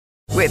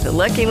With the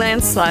Lucky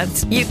Land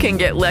Slots, you can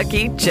get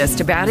lucky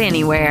just about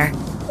anywhere.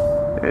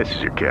 This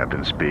is your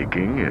captain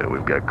speaking.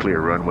 We've got clear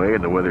runway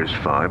and the weather's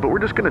fine, but we're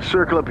just going to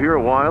circle up here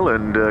a while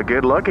and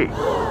get lucky.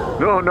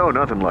 No,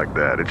 nothing like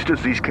that. It's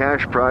just these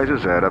cash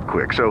prizes add up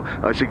quick. So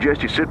I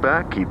suggest you sit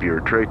back, keep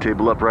your tray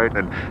table upright,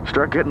 and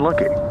start getting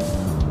lucky.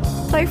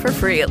 Play for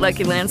free at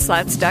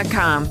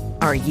LuckyLandSlots.com.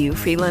 Are you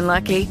feeling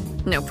lucky?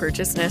 No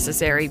purchase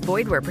necessary.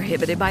 Void where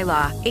prohibited by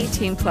law.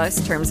 18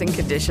 plus terms and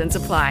conditions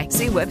apply.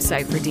 See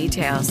website for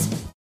details.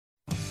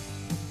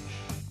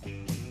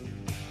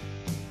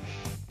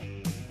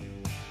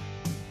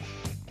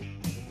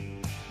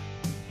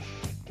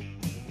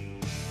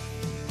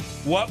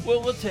 What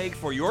will it take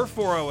for your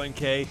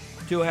 401k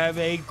to have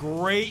a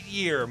great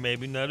year?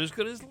 Maybe not as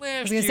good as last year.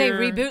 I was going to say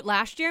reboot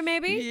last year,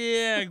 maybe?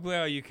 Yeah,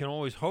 well, you can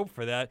always hope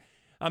for that.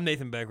 I'm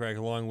Nathan Beckrack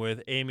along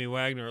with Amy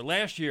Wagner.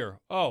 Last year,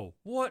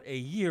 what a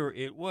year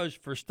it was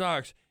for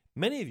stocks.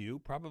 Many of you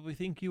probably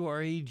think you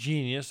are a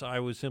genius. I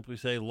would simply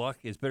say luck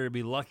is better to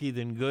be lucky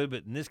than good.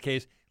 But in this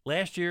case,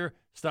 last year,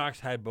 stocks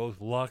had both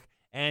luck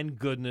and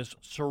goodness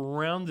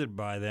surrounded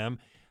by them.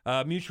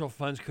 Mutual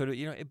funds could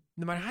have,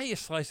 no matter how you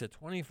slice it,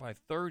 25,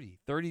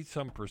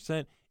 30-some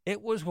percent,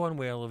 it was one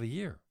whale of a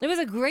year. It was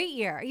a great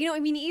year.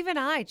 Even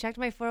I checked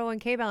my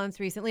 401k balance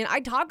recently, and I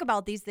talk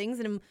about these things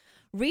and I'm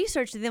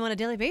researching them on a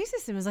daily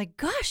basis and was like,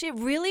 gosh, it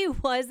really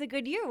was a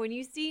good year. When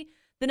you see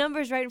the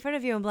numbers right in front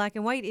of you in black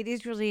and white, it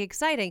is really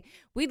exciting.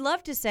 We'd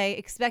love to say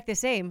expect the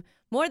same,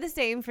 more the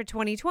same for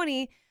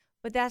 2020,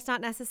 but that's not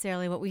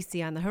necessarily what we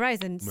see on the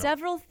horizon. No.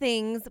 Several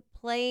things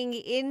playing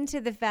into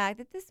the fact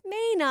that this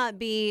may not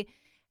be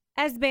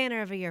as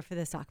banner of a year for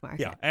the stock market.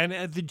 Yeah,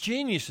 and the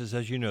geniuses,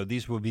 as you know,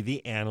 these will be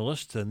the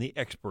analysts and the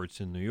experts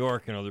in New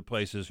York and other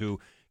places who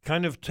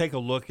kind of take a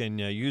look and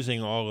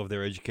using all of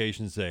their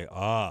education say,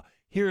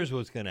 here's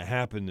what's going to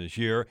happen this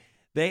year.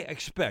 They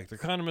expect,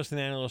 economists and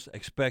analysts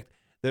expect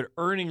that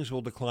earnings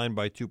will decline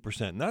by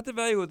 2%. Not the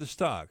value of the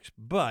stocks,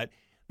 but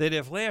that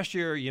if last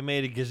year you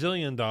made $1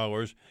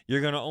 gazillion,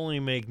 you're going to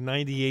only make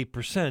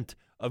 98%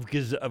 of a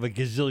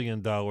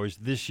gazillion dollars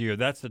this year.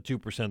 That's the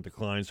 2%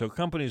 decline. So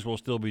companies will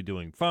still be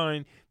doing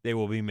fine. They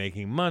will be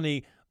making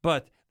money,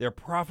 but their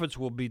profits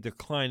will be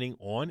declining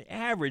on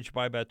average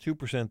by about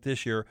 2%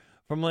 this year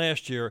from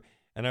last year.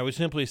 And I would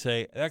simply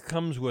say that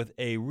comes with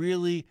a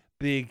really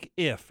big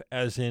if,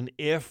 as in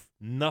if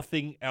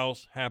nothing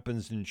else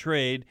happens in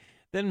trade,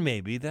 then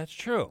maybe that's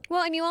true.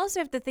 Well, and you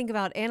also have to think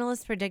about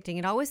analysts predicting.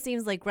 It always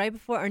seems like right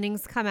before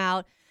earnings come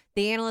out,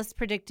 the analysts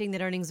predicting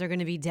that earnings are going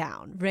to be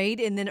down, right?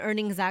 And then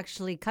earnings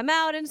actually come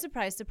out and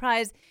surprise,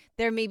 surprise,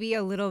 they're maybe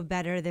a little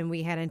better than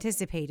we had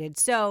anticipated.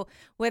 So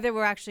whether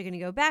we're actually going to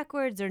go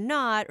backwards or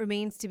not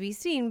remains to be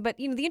seen. But,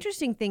 the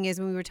interesting thing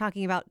is when we were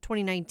talking about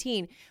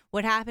 2019,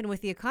 what happened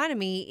with the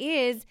economy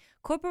is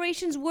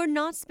corporations were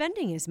not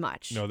spending as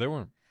much. No, they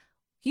weren't.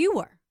 You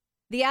were.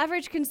 The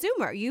average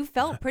consumer, you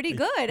felt pretty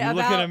good you about.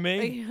 Looking at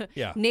me?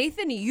 Yeah.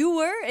 Nathan, you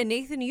were, and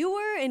Nathan, you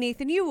were, and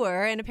Nathan, you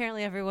were, and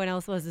apparently everyone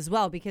else was as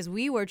well, because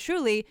we were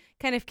truly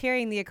kind of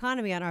carrying the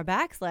economy on our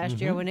backs last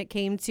year when it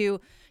came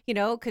to,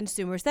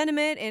 consumer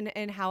sentiment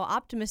and how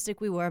optimistic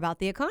we were about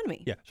the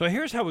economy. Yeah. So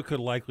here's how it could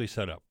likely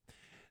set up.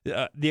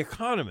 The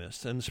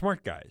economists and the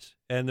smart guys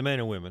and the men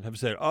and women have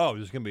said,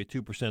 there's going to be a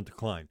 2%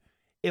 decline.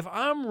 If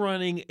I'm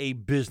running a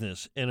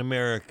business in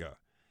America,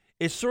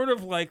 it's sort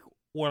of like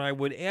when I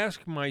would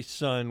ask my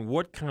son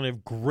what kind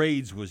of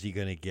grades was he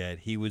going to get,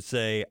 he would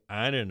say,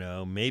 I don't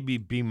know, maybe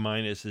B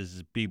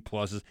minuses, B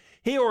pluses.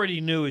 He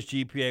already knew his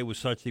GPA was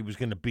such that he was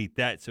going to beat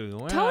that. So he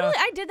went, Totally.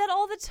 I did that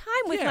all the time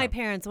with my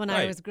parents when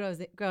I was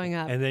growing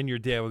up. And then your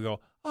dad would go,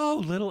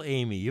 little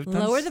Amy, you've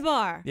done lower the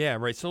bar. Yeah,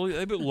 right. So a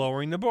little bit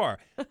lowering the bar.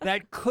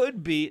 That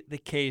could be the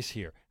case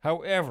here.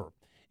 However,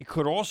 it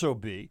could also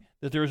be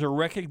that there's a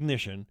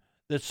recognition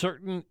that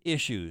certain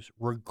issues,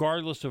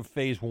 regardless of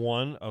phase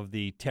one of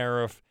the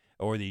tariff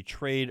or the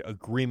trade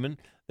agreement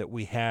that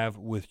we have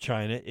with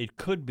China, it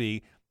could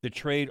be the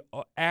trade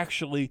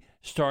actually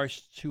starts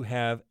to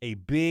have a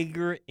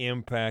bigger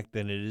impact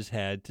than it has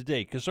had to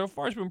date. Because so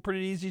far it's been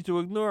pretty easy to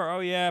ignore.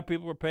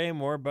 People are paying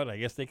more, but I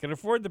guess they can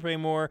afford to pay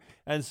more.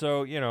 And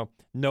so,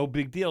 no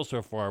big deal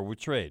so far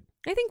with trade.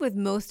 I think with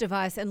most of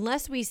us,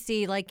 unless we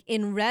see like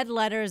in red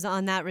letters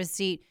on that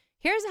receipt,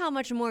 here's how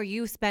much more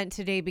you spent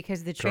today because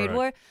of the trade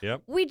war.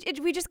 Yep. We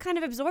just kind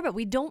of absorb it.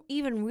 We don't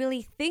even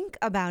really think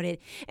about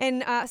it.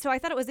 And so I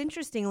thought it was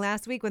interesting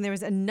last week when there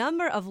was a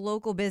number of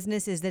local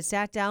businesses that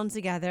sat down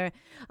together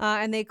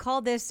and they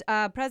called this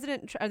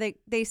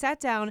they sat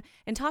down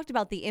and talked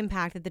about the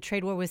impact that the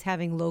trade war was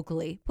having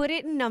locally, put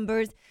it in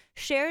numbers,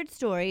 shared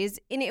stories,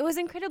 and it was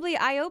incredibly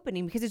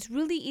eye-opening because it's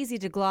really easy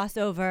to gloss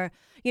over,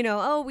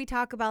 we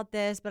talk about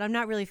this, but I'm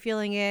not really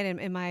feeling it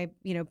in my,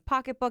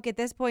 pocketbook at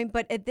this point.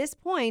 But at this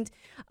point,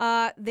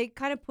 they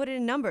kind of put it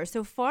in numbers.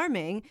 So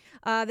farming,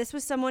 this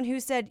was someone who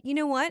said, you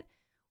know what?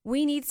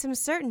 we need some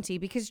certainty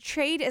because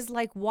trade is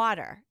like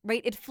water,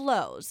 right? It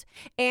flows.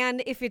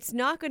 And if it's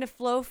not going to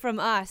flow from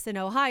us in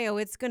Ohio,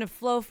 it's going to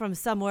flow from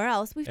somewhere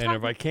else. And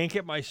if I can't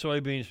get my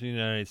soybeans from the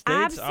United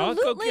States, I'll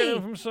go get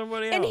them from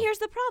somebody else. And here's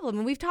the problem,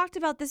 and we've talked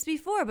about this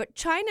before, but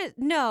China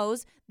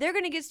knows they're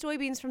going to get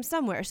soybeans from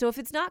somewhere. So if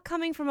it's not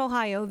coming from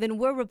Ohio, then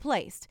we're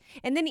replaced.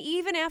 And then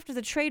even after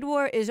the trade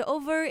war is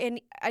over in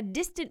a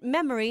distant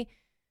memory,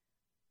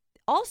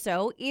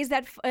 also is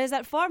that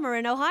farmer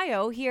in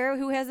Ohio here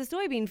who has the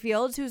soybean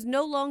fields who's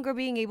no longer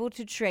being able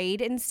to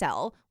trade and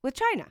sell with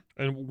China.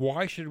 And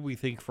why should we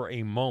think for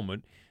a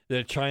moment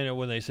that China,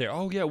 when they say,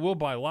 oh, yeah, we'll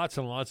buy lots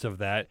and lots of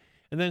that,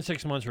 and then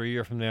 6 months or a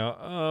year from now,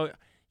 oh,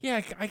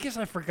 yeah, I guess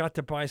I forgot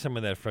to buy some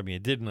of that from you,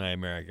 didn't I,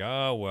 America?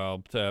 Oh,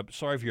 well,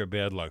 sorry for your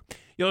bad luck.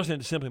 You're listening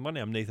to Simply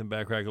Money. I'm Nathan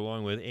Backrack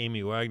along with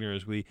Amy Wagner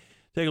as we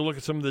take a look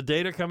at some of the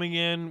data coming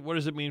in. What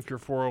does it mean for your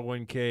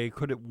 401k?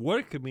 What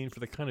it could mean for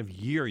the kind of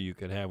year you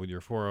could have with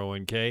your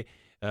 401k,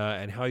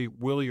 and how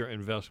will your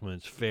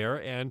investments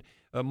fare, and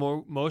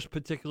most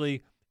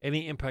particularly,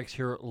 any impacts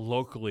here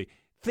locally.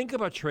 Think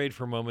about trade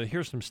for a moment.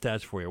 Here's some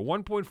stats for you.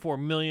 1.4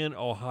 million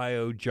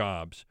Ohio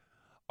jobs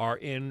are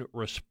in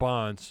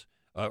response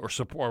or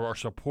are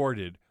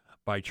supported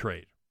by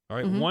trade. All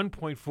right,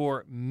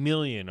 1.4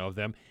 million of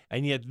them.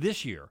 And yet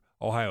this year,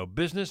 Ohio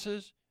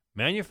businesses,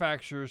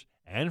 manufacturers,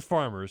 and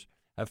farmers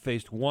have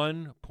faced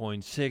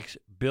 $1.6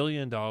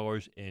 billion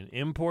in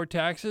import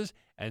taxes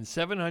and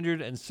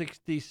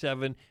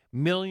 $767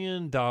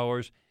 million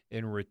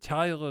in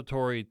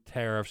retaliatory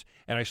tariffs.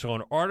 And I saw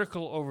an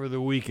article over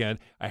the weekend.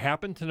 I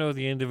happen to know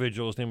the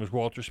individual. His name is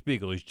Walter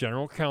Spiegel. He's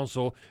general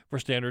counsel for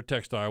Standard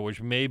Textile,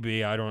 which may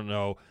be, I don't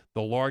know,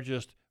 the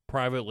largest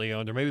privately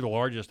owned or maybe the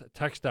largest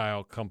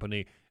textile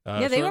company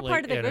they were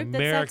part of the group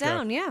America that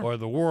sat down, or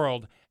the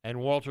world. And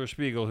Walter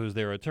Spiegel, who's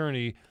their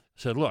attorney,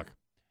 said, look,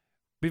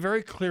 be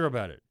very clear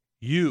about it.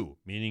 You,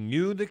 meaning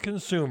you, the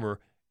consumer,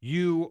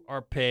 you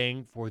are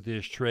paying for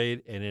this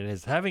trade, and it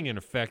is having an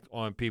effect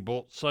on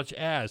people such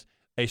as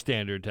a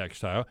Standard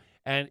Textile.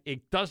 And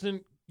it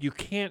doesn't, you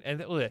can't,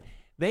 and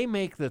they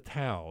make the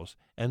towels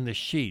and the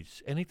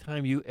sheets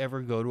anytime you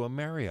ever go to a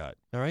Marriott,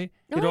 all right?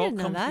 No, I didn't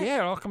know that. Yeah,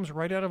 it all comes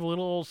right out of a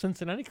little old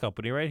Cincinnati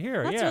company right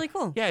here. That's really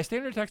cool. Yeah,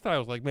 Standard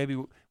Textile is like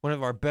maybe one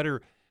of our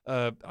better,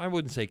 I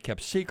wouldn't say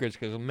kept secrets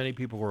because many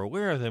people were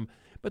aware of them,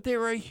 but they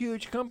were a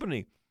huge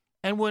company.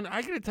 And when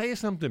I got to tell you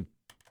something,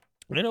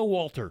 I know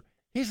Walter.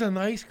 He's a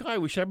nice guy.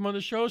 We should have him on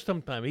the show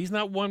sometime. He's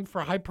not one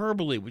for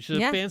hyperbole, which is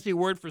a fancy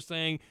word for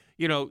saying,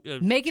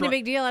 making a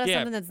big deal out of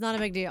something that's not a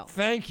big deal.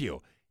 Thank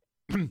you.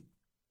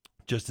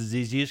 Just as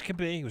easy as can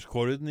be. He was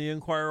quoted in the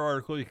Inquirer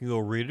article. You can go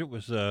read it. It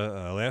was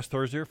last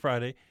Thursday or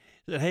Friday.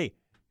 He said, hey,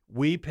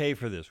 we pay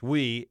for this.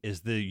 We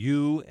is the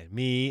you and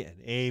me and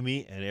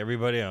Amy and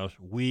everybody else.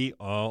 We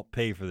all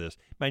pay for this.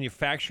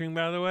 Manufacturing,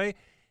 by the way,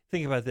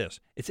 think about this.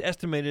 It's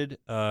estimated,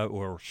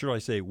 or should I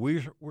say,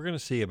 we're going to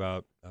see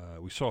about,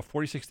 we saw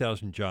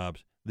 46,000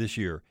 jobs this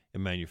year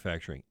in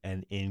manufacturing,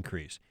 an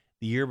increase.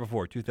 The year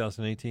before,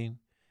 2018,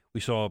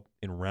 we saw,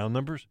 in round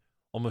numbers,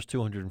 almost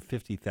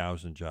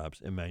 250,000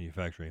 jobs in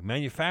manufacturing.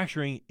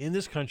 Manufacturing in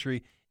this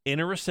country in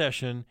a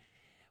recession,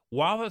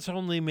 while that's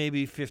only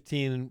maybe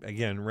 15,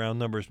 again, round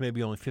numbers,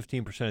 maybe only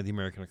 15% of the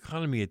American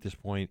economy at this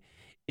point,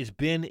 it's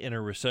been in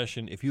a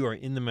recession. If you are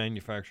in the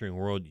manufacturing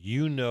world,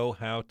 you know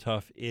how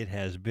tough it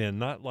has been.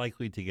 Not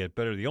likely to get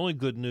better. The only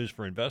good news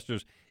for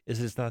investors is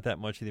it's not that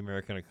much of the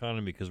American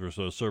economy because we're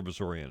so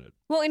service-oriented.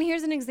 Well, and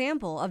here's an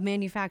example of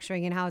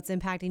manufacturing and how it's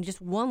impacting just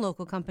one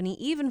local company,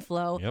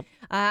 Evenflow,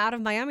 out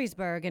of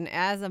Miamisburg. And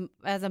as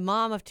a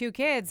mom of two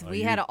kids,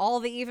 we had all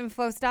the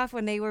Evenflow stuff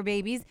when they were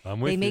babies.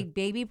 They make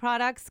baby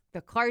products,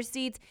 the car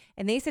seats,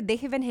 and they said they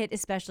have been hit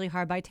especially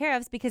hard by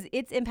tariffs because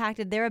it's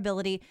impacted their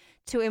ability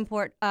to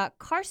import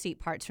car seat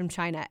parts from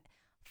China.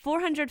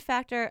 400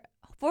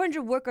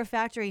 worker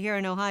factory here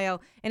in Ohio,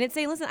 and it's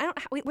saying, listen,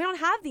 we don't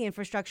have the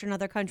infrastructure in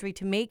other country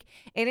to make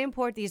and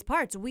import these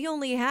parts. We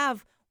only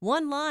have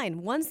one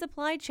line, one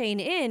supply chain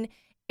in,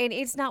 and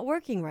it's not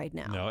working right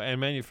now. No, and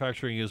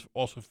manufacturing is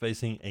also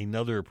facing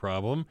another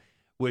problem,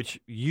 which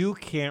you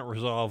can't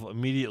resolve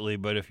immediately,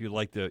 but if you'd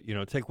like to,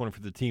 take one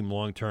for the team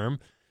long term,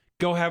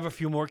 go have a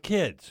few more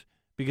kids,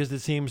 because it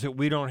seems that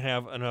we don't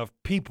have enough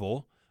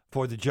people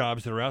for the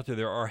jobs that are out there.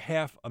 There are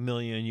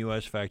 500,000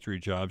 U.S. factory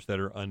jobs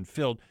that are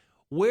unfilled.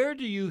 Where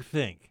do you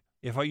think,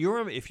 if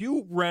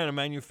you ran a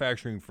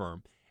manufacturing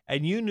firm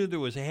and you knew there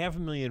was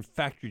 500,000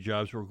 factory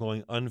jobs that were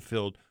going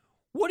unfilled,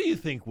 what do you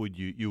think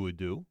you would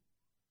do?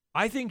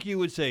 I think you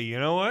would say, you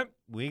know what?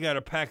 We got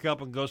to pack up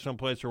and go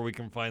someplace where we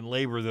can find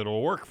labor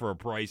that'll work for a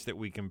price that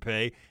we can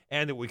pay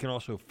and that we can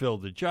also fill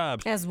the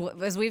jobs. As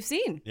we've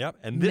seen. Yep.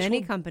 And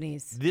many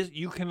companies.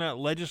 You cannot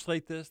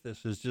legislate this.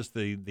 This is just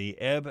the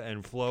ebb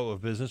and flow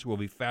of business. It will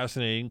be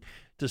fascinating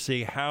to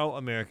see how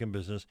American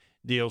business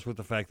deals with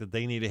the fact that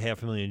they need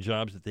 500,000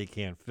 jobs that they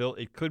can't fill.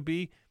 It could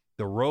be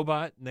the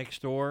robot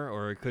next door,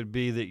 or it could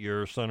be that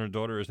your son or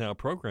daughter is now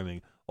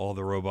programming all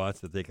the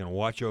robots that they can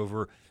watch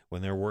over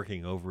when they're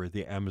working over at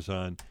the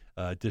Amazon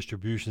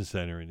distribution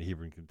center in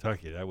Hebron,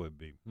 Kentucky. That would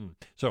be.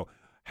 So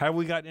Have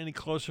we gotten any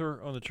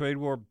closer on the trade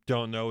war?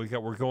 Don't know.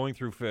 We're going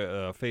through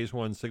phase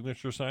one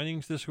signature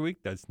signings this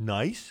week. That's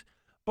nice.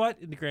 But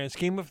in the grand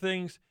scheme of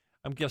things,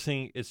 I'm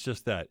guessing it's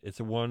just that.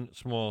 It's a one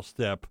small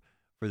step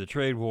for the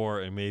trade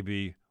war and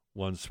maybe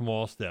one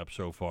small step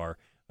so far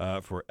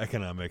for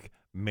economic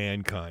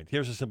mankind.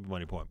 Here's a simple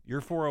money point.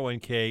 Your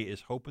 401k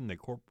is hoping that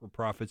corporate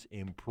profits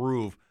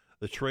improve.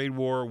 The trade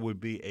war would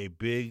be a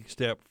big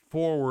step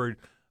forward,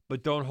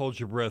 but don't hold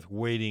your breath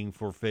waiting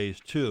for phase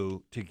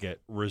two to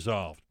get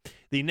resolved.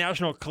 The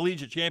National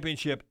Collegiate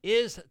Championship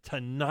is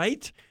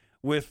tonight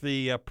with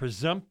the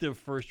presumptive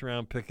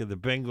first-round pick of the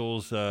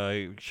Bengals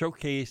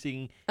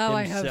showcasing himself.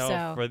 I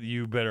hope so.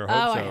 You better hope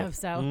so. I hope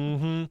so.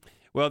 Mm-hmm.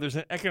 Well, there's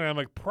an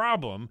economic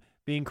problem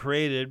being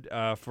created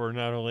for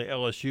not only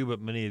LSU,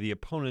 but many of the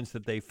opponents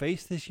that they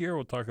face this year.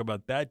 We'll talk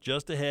about that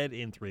just ahead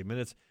in 3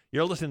 minutes.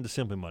 You're listening to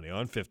Simply Money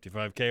on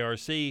 55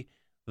 KRC,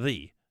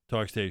 the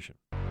talk station.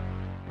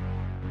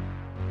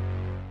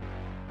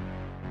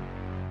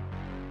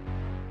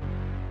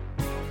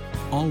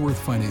 Allworth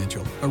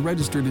Financial, a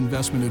registered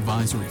investment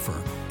advisory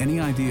firm. Any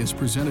ideas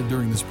presented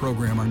during this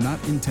program are not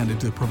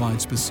intended to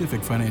provide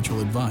specific financial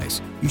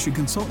advice. You should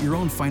consult your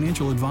own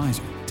financial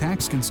advisor,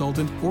 tax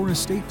consultant, or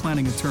estate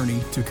planning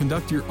attorney to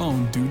conduct your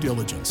own due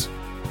diligence.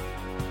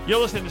 You're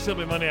listening to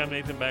Simply Money. I'm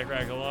Nathan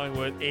Backrack along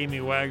with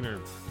Amy Wagner.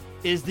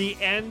 Is the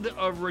end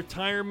of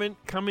retirement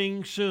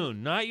coming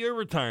soon? Not your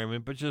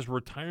retirement, but just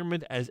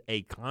retirement as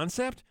a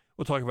concept?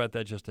 We'll talk about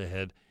that just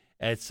ahead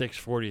at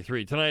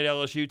 6:43. Tonight,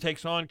 LSU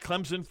takes on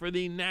Clemson for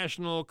the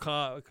National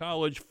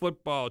College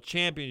Football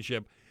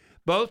Championship.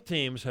 Both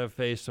teams have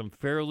faced some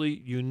fairly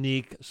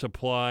unique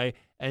supply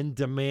and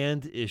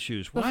demand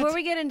issues. Before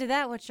we get into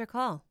that, what's your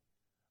call?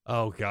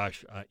 Oh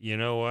gosh, you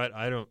know what?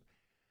 I don't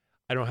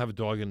have a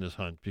dog in this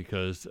hunt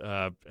because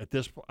at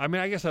this point, I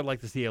mean, I guess I'd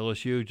like to see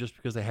LSU just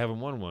because they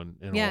haven't won one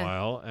in a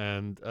while,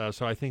 and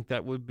so I think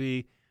that would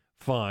be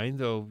fine.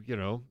 Though, you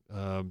know.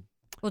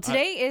 Well,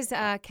 today is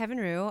Kevin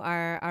Rue,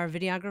 our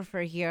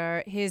videographer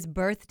here, his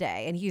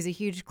birthday, and he's a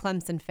huge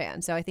Clemson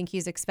fan. So I think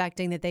he's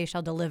expecting that they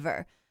shall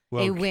deliver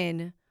a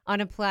win on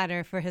a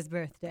platter for his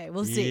birthday.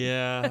 We'll see.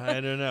 Yeah,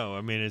 I don't know.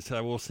 I mean, it's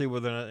we'll see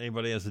whether or not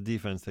anybody has a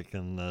defense that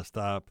can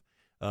stop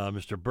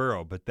Mr.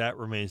 Burrow, but that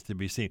remains to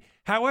be seen.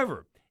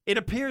 However, it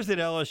appears that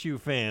LSU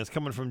fans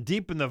coming from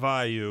deep in the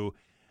bayou,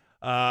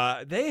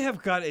 they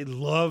have got a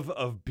love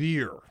of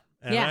beer.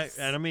 And yes.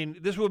 I mean,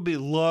 this would be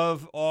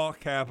love, all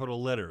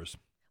capital letters.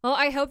 Well,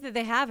 I hope that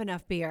they have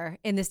enough beer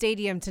in the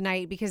stadium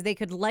tonight because they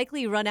could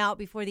likely run out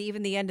before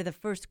even the end of the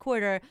first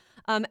quarter.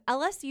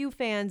 LSU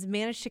fans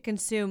managed to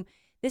consume,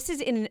 this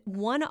is in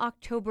one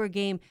October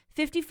game,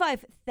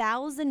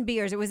 55,000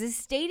 beers. It was a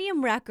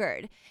stadium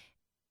record.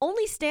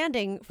 Only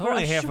standing for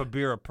only half a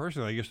beer a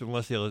person, I guess,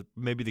 unless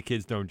maybe the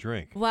kids don't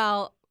drink.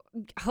 Well,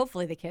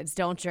 hopefully the kids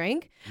don't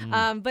drink.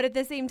 But at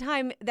the same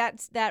time,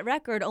 that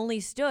record only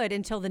stood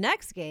until the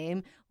next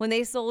game when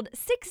they sold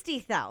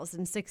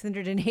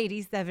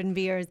 60,687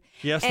 beers.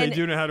 Yes, and they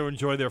do know how to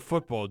enjoy their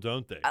football,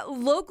 don't they?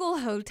 Local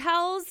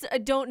hotels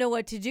don't know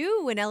what to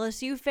do when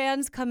LSU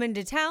fans come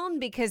into town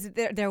because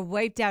they're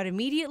wiped out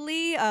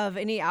immediately of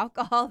any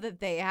alcohol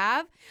that they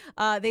have.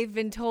 They've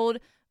been told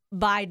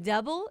buy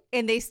double,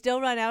 and they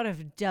still run out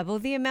of double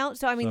the amount.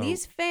 So, I mean,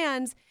 these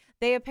fans,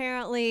 they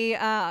apparently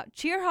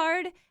cheer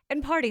hard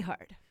and party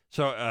hard.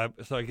 So I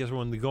guess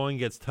when the going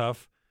gets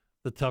tough,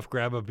 the tough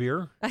grab a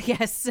beer? I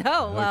guess so.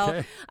 Well,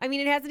 okay. I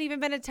mean, it hasn't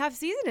even been a tough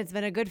season. It's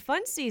been a good,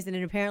 fun season,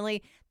 and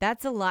apparently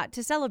that's a lot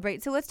to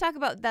celebrate. So let's talk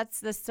about that's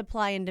the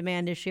supply and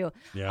demand issue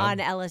on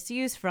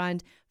LSU's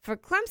front. For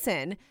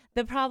Clemson,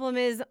 the problem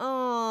is,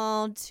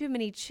 too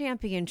many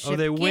championship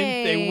they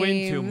games.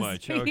 win too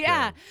much. Okay.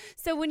 Yeah.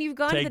 So when you've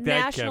gone Take to the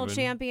that, national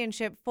Kevin.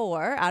 championship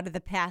 4 out of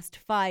the past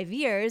 5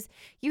 years,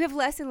 you have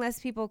less and less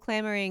people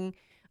clamoring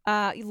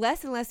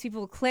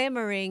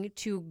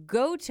to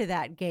go to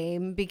that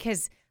game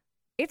because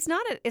it's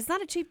not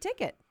a cheap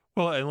ticket.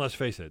 Well, and let's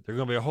face it, there are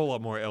going to be a whole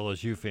lot more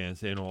LSU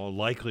fans in all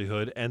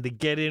likelihood, and the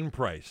get-in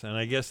price. And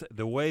I guess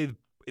the way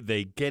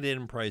the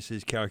get-in price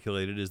is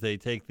calculated is they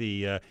take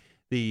the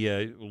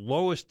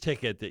lowest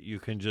ticket that you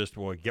can just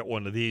get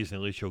one of these, and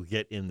at least you'll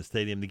get in the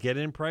stadium. The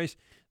get-in price,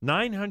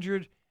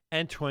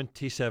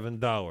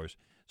 $927.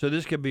 So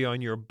this could be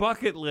on your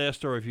bucket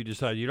list, or if you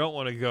decide you don't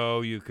want to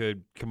go, you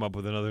could come up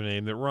with another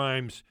name that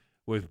rhymes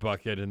with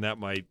bucket, and that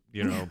might,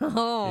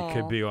 it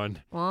could be on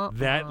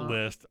that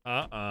list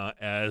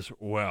as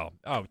well.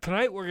 Oh,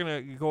 tonight we're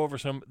going to go over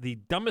some of the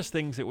dumbest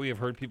things that we have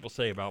heard people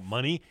say about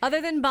money. Other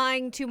than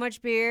buying too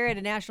much beer at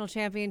a national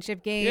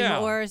championship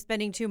game or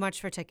spending too much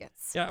for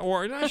tickets. Yeah,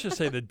 or I should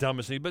say the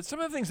dumbest thing, but some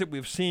of the things that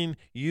we've seen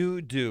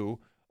you do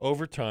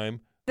over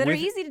time. That are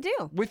easy to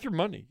do. With your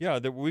money, yeah,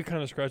 that we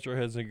kind of scratch our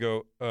heads and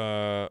go,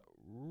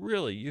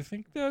 really? You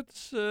think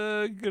that's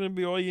going to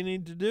be all you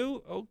need to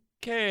do?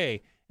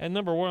 Okay. And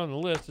number one on the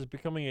list is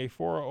becoming a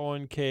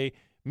 401k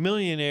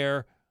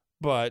millionaire,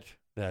 but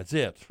That's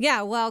it.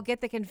 Yeah, well, get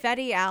the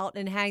confetti out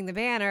and hang the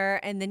banner,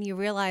 and then you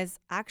realize,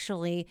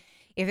 actually,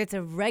 if it's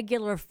a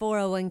regular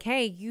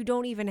 401k, you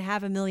don't even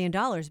have $1 million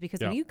because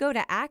when you go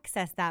to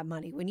access that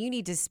money, when you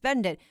need to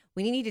spend it,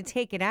 when you need to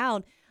take it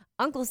out,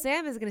 Uncle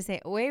Sam is going to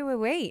say,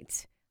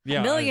 wait.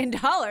 Yeah, $1 million.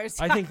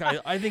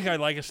 I think I'd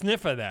like a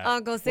sniff of that.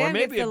 Uncle Sam or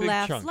maybe gets the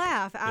a big chunk.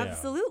 laugh.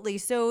 Absolutely.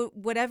 So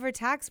whatever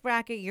tax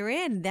bracket you're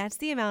in, that's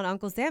the amount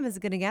Uncle Sam is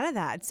going to get of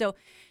that. So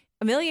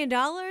 $1 million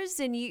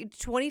and you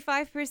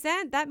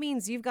 25%, that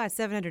means you've got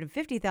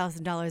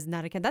 $750,000 in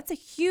that account. That's a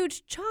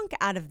huge chunk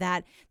out of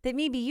that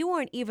maybe you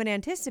weren't even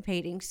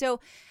anticipating. So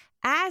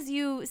as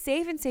you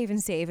save and save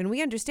and save, and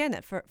we understand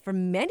that for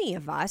many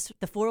of us,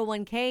 the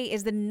 401k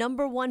is the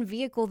number one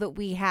vehicle that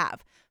we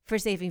have for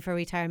saving for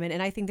retirement.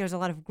 And I think there's a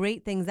lot of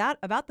great things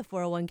about the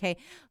 401k,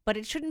 but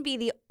it shouldn't be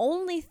the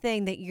only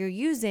thing that you're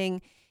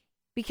using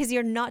because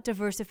you're not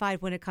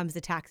diversified when it comes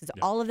to taxes.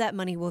 Yeah. All of that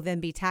money will then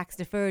be tax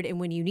deferred. And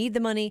when you need the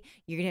money,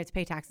 you're going to have to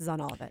pay taxes on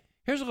all of it.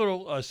 Here's a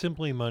little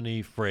Simply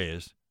Money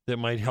phrase that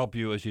might help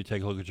you as you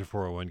take a look at your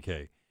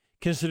 401k.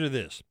 Consider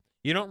this.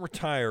 You don't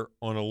retire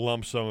on a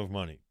lump sum of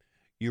money.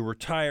 You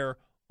retire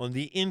on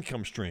the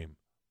income stream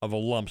of a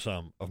lump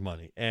sum of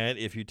money. And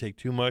if you take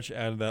too much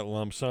out of that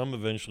lump sum,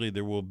 eventually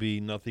there will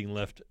be nothing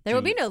left. There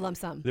will be no lump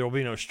sum. There will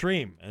be no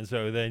stream. And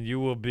so then you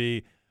will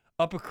be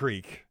up a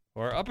creek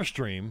or up a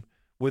stream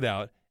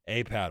without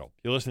a paddle.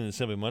 You're listening to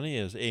Simply Money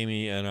as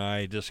Amy and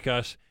I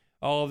discuss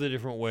all of the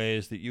different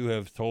ways that you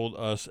have told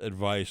us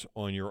advice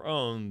on your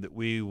own that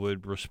we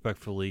would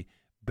respectfully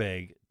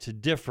beg to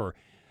differ.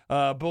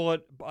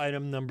 Bullet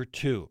item number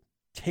 2,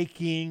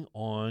 taking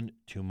on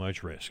too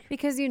much risk.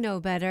 Because you know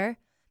better.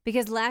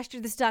 Because last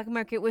year the stock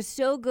market was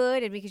so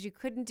good and because you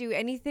couldn't do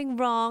anything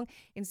wrong.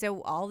 And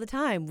so all the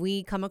time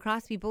we come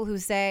across people who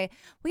say,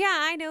 well, yeah,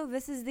 I know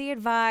this is the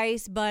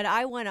advice, but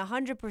I went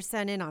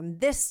 100% in on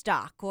this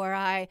stock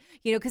or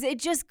because it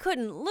just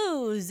couldn't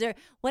lose or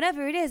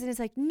whatever it is. And it's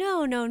like,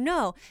 no.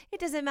 It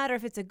doesn't matter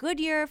if it's a good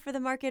year for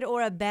the market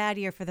or a bad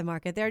year for the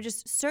market. There are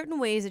just certain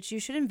ways that you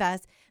should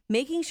invest,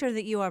 making sure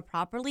that you are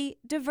properly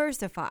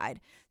diversified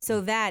so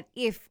that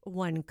if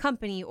one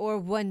company or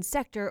one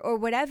sector or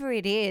whatever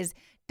it is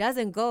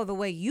doesn't go the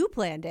way you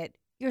planned it,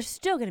 you're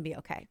still going to be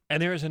okay.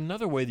 And there is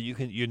another way that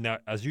you now,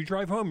 as you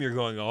drive home, you're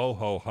going, oh,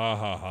 ho, ha,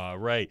 ha, ha,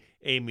 right.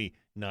 Amy,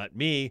 not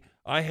me.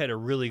 I had a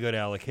really good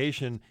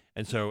allocation.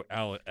 And so,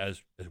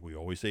 as we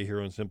always say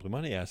here on Simply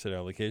Money, asset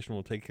allocation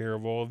will take care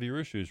of all of your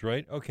issues,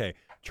 right? Okay,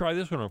 try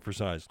this one on for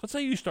size. Let's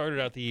say you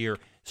started out the year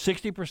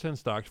 60%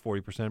 stocks,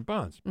 40%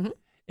 bonds. Mm-hmm.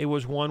 It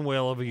was one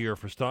whale of a year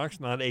for stocks,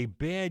 not a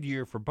bad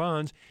year for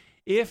bonds.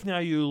 If now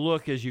you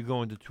look as you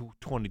go into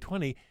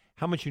 2020,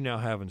 how much you now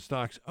have in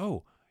stocks,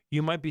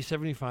 you might be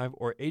 75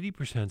 or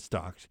 80%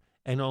 stocks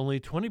and only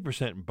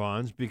 20% in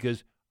bonds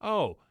because,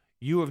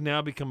 you have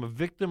now become a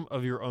victim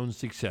of your own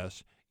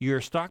success. Your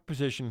stock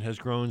position has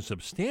grown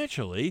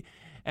substantially,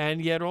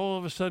 and yet all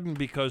of a sudden,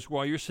 because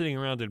while you're sitting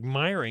around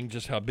admiring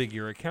just how big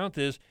your account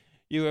is,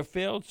 you have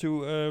failed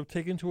to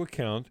take into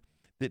account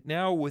that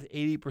now with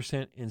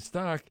 80% in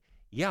stock,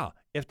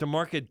 if the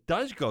market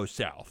does go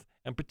south,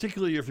 and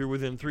particularly if you're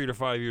within 3 to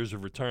 5 years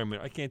of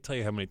retirement, I can't tell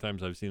you how many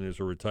times I've seen as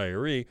a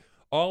retiree,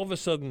 all of a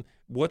sudden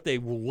what they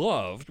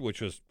loved,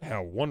 which was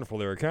how wonderful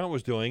their account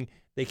was doing,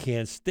 they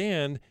can't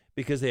stand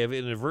because they have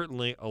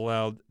inadvertently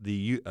allowed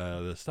the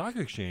stock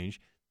exchange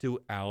to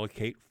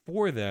allocate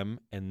for them,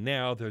 and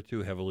now they're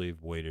too heavily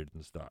weighted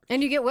in stocks.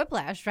 And you get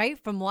whiplash,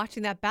 right, from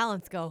watching that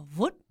balance go,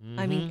 whoop,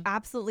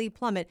 absolutely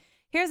plummet.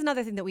 Here's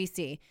another thing that we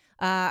see.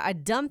 A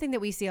dumb thing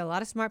that we see a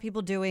lot of smart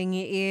people doing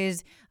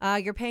is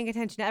you're paying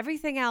attention to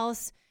everything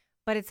else,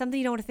 but it's something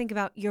you don't want to think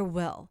about, your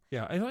will.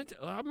 Yeah,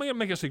 I'm going to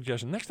make a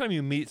suggestion. Next time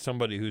you meet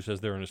somebody who says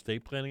they're an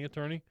estate planning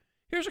attorney,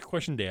 here's a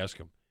question to ask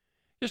them,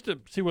 just to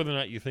see whether or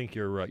not you think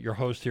your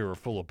hosts here are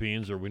full of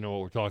beans or we know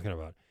what we're talking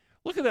about.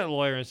 Look at that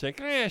lawyer and say,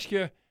 can I ask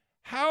you,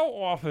 how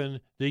often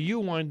do you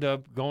wind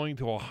up going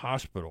to a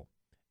hospital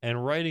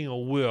and writing a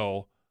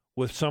will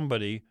with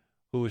somebody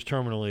who is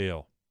terminally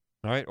ill?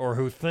 All right, or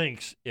who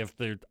thinks if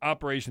the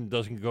operation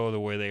doesn't go the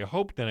way they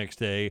hope the next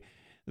day,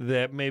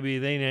 that maybe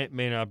they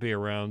may not be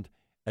around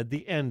at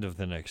the end of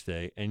the next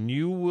day, and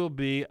you will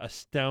be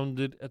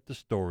astounded at the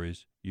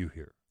stories you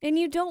hear. And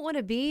you don't want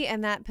to be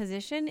in that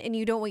position, and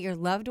you don't want your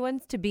loved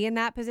ones to be in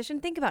that position.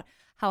 Think about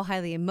how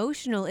highly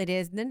emotional it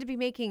is, and then to be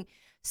making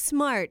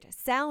smart,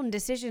 sound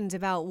decisions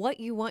about what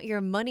you want your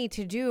money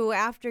to do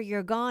after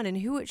you're gone and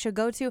who it should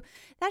go to.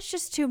 That's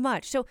just too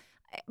much. So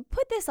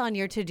put this on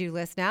your to-do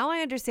list now. I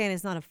understand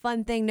it's not a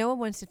fun thing. No one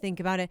wants to think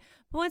about it.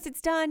 But once it's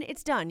done,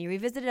 it's done. You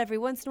revisit it every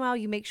once in a while.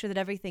 You make sure that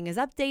everything is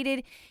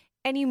updated,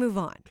 and you move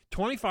on.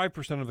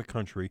 25% of the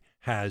country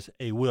has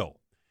a will.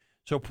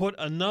 So put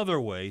another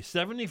way,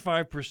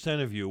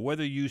 75% of you,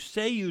 whether you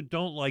say you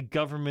don't like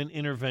government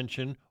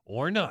intervention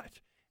or not,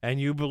 and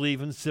you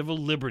believe in civil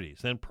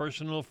liberties and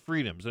personal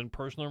freedoms and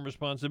personal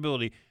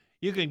responsibility,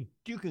 you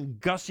can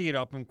gussy it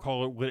up and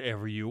call it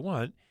whatever you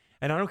want.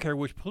 And I don't care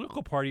which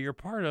political party you're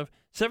part of,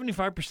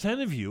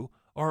 75% of you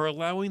are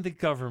allowing the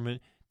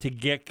government to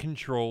get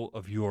control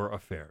of your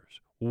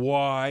affairs.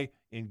 Why?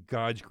 in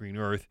God's green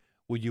earth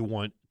would you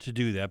want to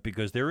do that?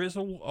 Because there is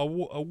a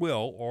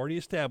will already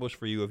established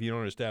for you if you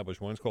don't establish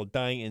one. It's called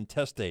dying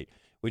intestate,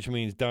 which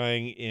means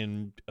dying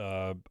in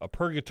a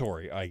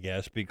purgatory, I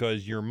guess,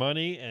 because your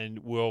money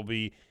will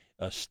be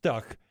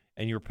stuck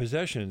and your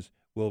possessions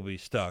will be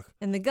stuck.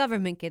 And the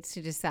government gets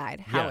to decide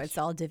how Yes. it's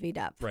all divvied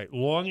up. Right.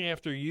 Long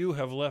after you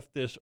have left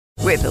this.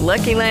 With the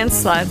Lucky Land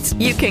Slots,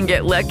 you can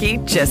get lucky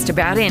just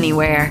about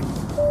anywhere.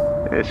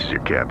 This is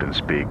your captain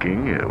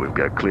speaking. We've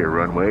got clear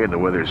runway and the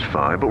weather's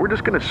fine, but we're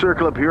just going to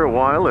circle up here a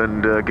while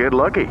and get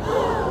lucky.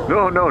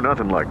 No,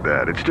 nothing like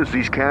that. It's just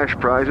these cash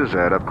prizes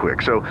add up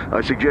quick. So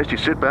I suggest you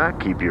sit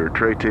back, keep your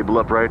tray table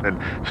upright, and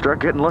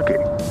start getting lucky.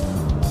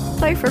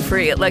 Play for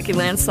free at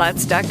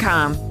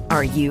LuckyLandSlots.com.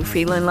 Are you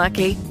feeling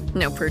lucky?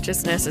 No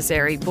purchase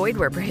necessary. Void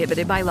where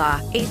prohibited by law.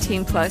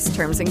 18 plus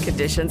terms and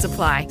conditions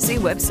apply. See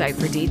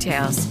website for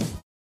details.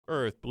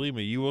 Earth, believe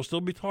me, you will still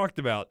be talked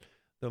about,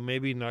 though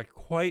maybe not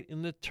quite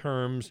in the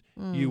terms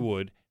you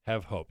would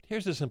have hoped.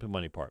 Here's the simple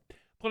money part.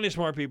 Plenty of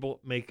smart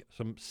people make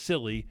some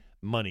silly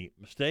money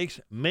mistakes.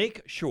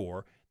 Make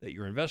sure that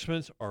your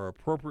investments are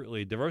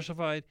appropriately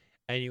diversified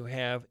and you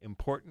have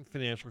important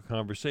financial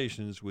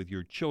conversations with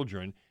your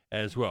children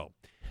as well.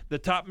 The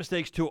top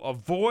mistakes to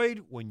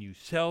avoid when you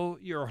sell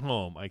your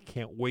home. I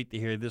can't wait to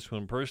hear this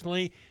one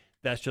personally.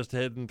 That's just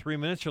ahead in 3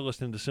 minutes. You're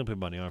listening to Simply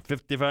Money on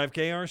 55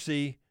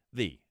 KRC,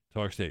 the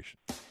talk station.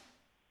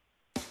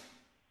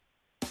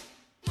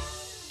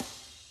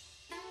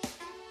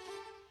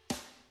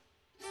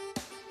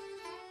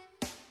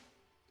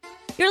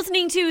 You're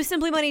listening to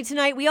Simply Money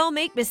tonight. We all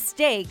make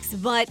mistakes,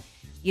 but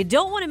you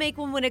don't want to make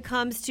one when it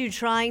comes to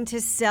trying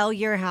to sell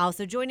your house.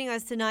 So joining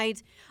us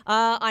tonight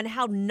on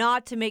how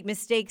not to make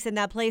mistakes in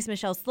that place,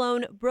 Michelle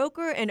Sloan,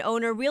 broker and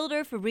owner,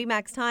 realtor for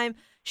RE/MAX Time.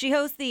 She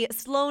hosts the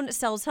Sloan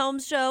Sells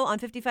Homes show on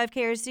 55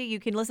 KRC. You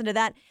can listen to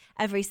that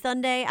every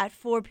Sunday at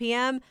 4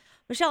 p.m.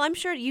 Michelle, I'm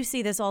sure you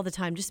see this all the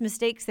time, just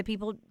mistakes that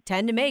people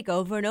tend to make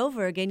over and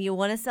over again. You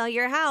want to sell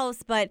your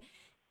house, but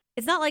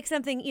it's not like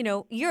something,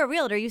 you're a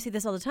realtor, you see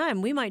this all the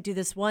time. We might do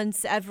this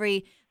once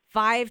every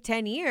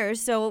 5-10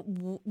 years, so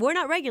we're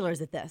not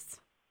regulars at this.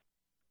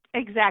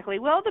 Exactly.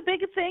 Well, the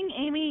big thing,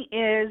 Amy,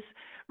 is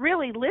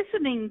really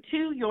listening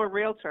to your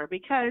realtor,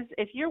 because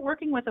if you're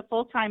working with a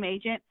full-time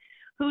agent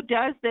who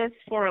does this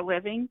for a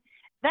living,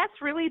 that's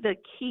really the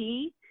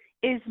key,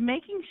 is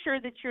making sure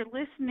that you're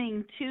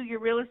listening to your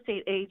real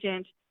estate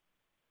agent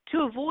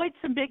to avoid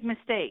some big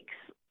mistakes.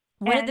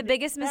 What are the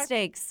biggest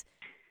mistakes?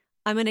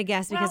 I'm going to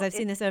guess, because I've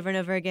seen this over and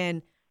over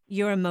again,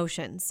 your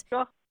emotions.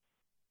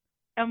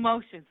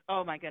 Emotions.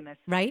 Oh, my goodness.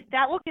 Right?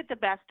 That will get the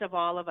best of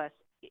all of us.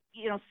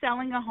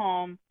 Selling a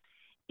home,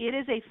 it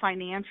is a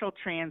financial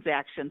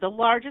transaction, the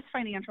largest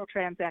financial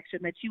transaction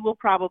that you will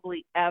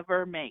probably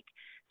ever make.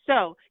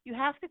 So you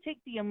have to take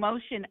the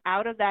emotion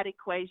out of that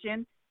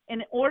equation.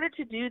 In order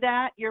to do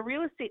that, your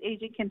real estate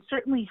agent can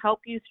certainly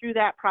help you through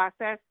that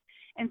process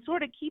and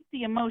sort of keep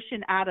the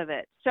emotion out of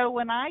it. So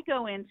when I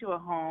go into a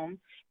home,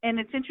 and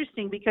it's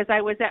interesting because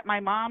I was at my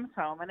mom's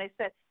home, and I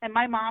said, and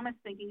my mom is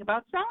thinking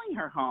about selling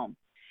her home.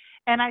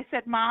 And I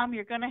said, Mom,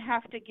 you're going to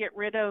have to get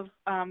rid of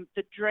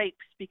the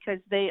drapes, because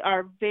they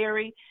are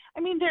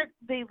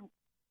they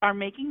are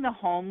making the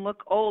home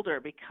look older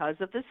because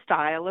of the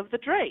style of the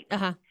drapes.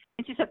 Uh-huh.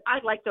 And she said, I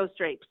like those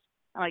drapes.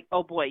 I'm like,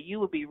 oh boy, you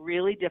would be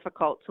really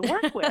difficult to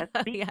work with,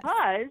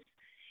 because,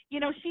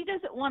 she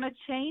doesn't want to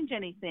change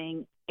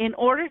anything in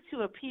order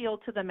to appeal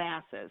to the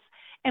masses.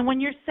 And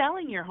when you're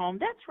selling your home,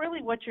 that's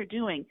really what you're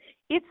doing.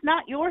 It's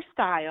not your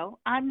style.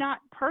 I'm not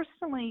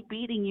personally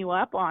beating you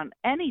up on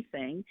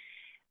anything.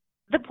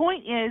 The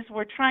point is,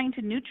 we're trying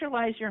to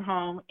neutralize your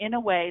home in a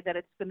way that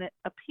it's going to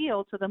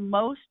appeal to the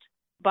most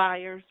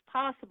buyers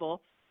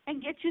possible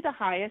and get you the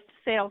highest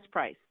sales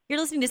price. You're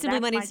listening to Simply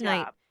That's Money my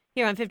tonight. job.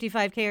 Here on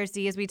 55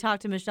 KRC, as we talk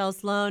to Michelle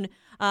Sloan,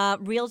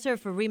 realtor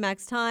for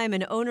RE/MAX Time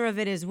and owner of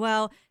it as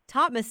well.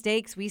 Top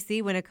mistakes we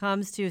see when it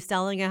comes to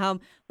selling a home.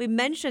 We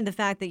mentioned the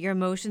fact that your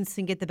emotions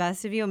can get the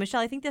best of you. And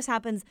Michelle, I think this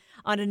happens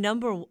on a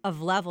number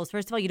of levels.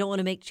 First of all, you don't want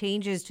to make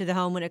changes to the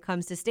home when it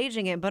comes to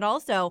staging it, but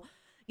also,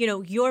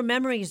 your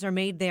memories are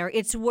made there.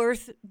 It's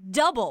worth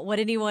double what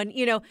anyone,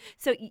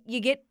 so you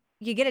get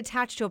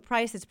attached to a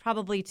price that's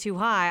probably too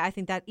high. I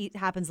think that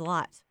happens a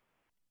lot.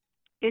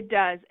 It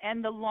does.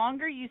 And the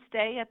longer you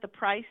stay at the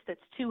price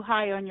that's too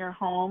high on your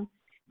home,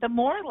 the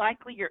more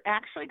likely you're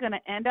actually going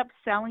to end up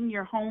selling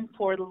your home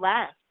for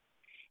less.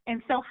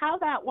 And so how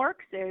that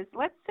works is,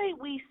 let's say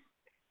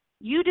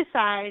you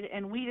decide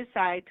and we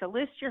decide to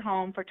list your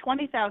home for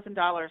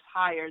 $20,000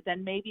 higher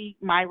than maybe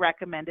my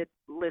recommended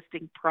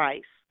listing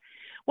price.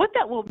 What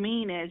that will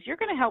mean is you're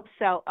going to help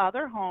sell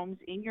other homes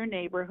in your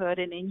neighborhood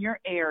and in your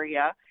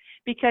area,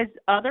 because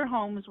other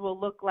homes will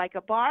look like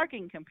a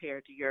bargain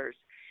compared to yours.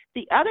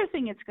 The other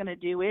thing it's going to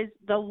do is,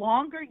 the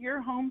longer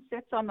your home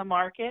sits on the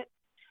market,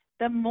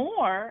 the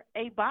more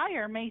a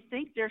buyer may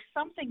think there's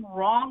something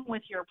wrong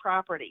with your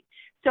property.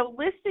 So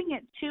listing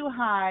it too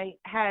high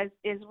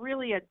is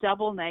really a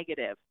double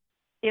negative.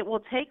 It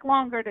will take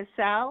longer to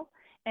sell,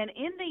 and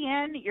in the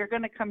end, you're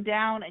going to come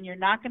down and you're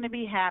not going to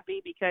be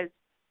happy, because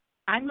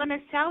I'm going to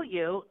tell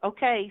you,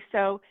 okay,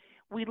 so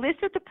we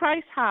listed the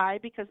price high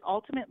because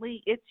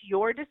ultimately it's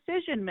your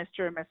decision,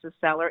 Mr. and Mrs.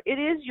 Seller. It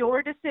is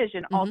your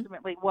decision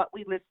ultimately what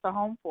we list the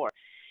home for.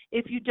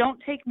 If you don't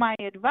take my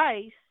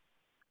advice,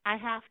 I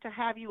have to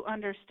have you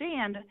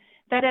understand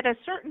that at a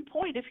certain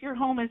point, if your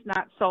home is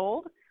not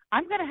sold,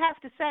 I'm going to have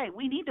to say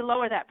we need to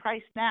lower that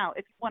price now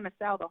if you want to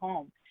sell the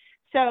home.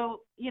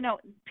 So,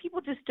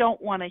 people just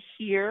don't want to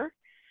hear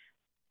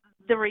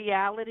the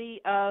reality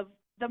of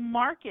the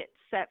market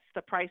sets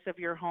the price of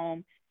your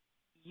home.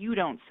 You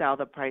don't set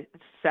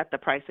the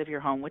price of your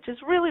home, which is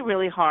really,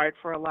 really hard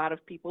for a lot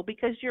of people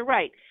because you're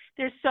right.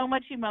 There's so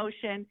much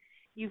emotion.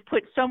 You've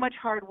put so much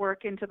hard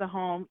work into the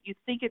home. You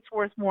think it's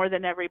worth more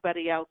than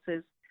everybody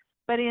else's.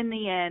 But in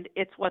the end,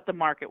 it's what the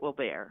market will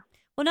bear.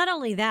 Well, not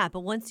only that,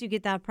 but once you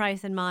get that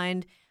price in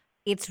mind,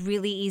 it's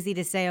really easy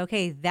to say,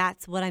 okay,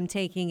 that's what I'm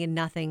taking and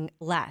nothing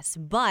less.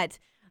 But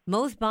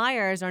most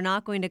buyers are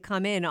not going to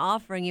come in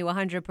offering you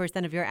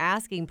 100% of your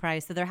asking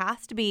price. So there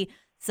has to be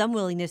some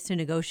willingness to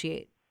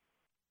negotiate.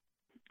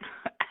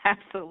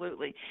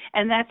 Absolutely.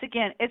 And that's,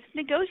 again, it's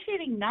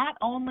negotiating not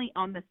only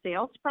on the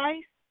sales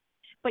price,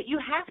 but you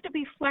have to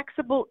be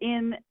flexible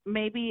in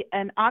maybe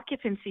an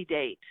occupancy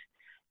date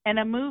and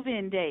a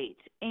move-in date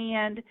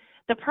and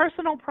the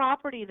personal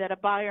property that a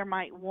buyer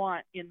might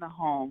want in the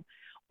home.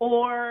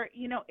 Or,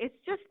 it's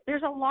just,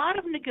 there's a lot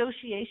of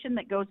negotiation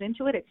that goes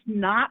into it. It's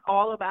not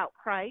all about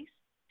price.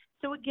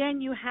 So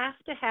again, you have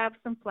to have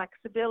some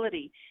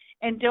flexibility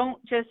and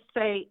don't just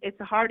say it's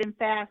hard and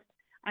fast.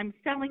 I'm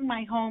selling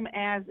my home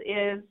as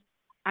is.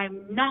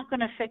 I'm not going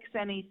to fix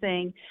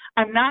anything.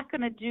 I'm not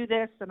going to do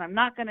this and I'm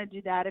not going to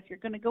do that. If you're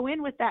going to go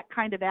in with that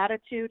kind of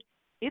attitude,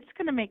 it's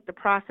going to make the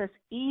process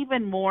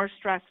even more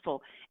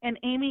stressful. And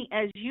Amy,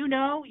 as you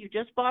know, you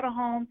just bought a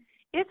home.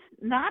 It's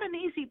not an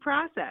easy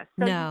process.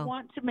 So No. You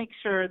want to make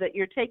sure that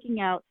you're taking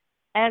out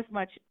as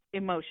much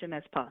emotion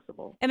as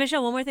possible. And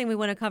Michelle, one more thing we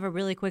want to cover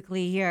really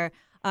quickly here.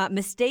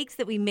 Mistakes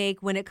that we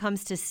make when it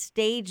comes to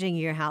staging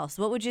your house.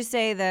 What would you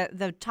say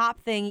the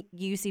top thing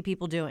you see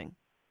people doing?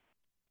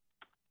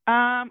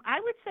 I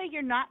would say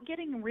you're not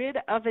getting rid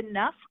of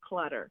enough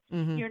clutter.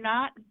 Mm-hmm. You're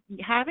not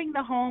having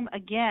the home,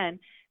 again,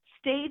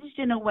 staged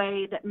in a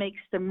way that makes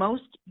the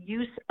most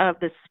use of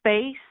the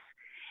space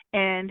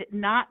and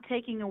not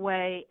taking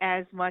away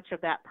as much of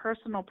that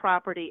personal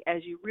property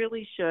as you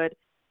really should,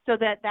 so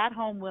that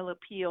home will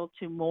appeal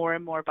to more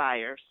and more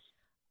buyers.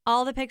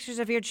 All the pictures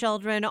of your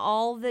children,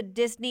 all the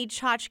Disney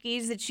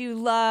tchotchkes that you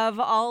love,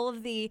 all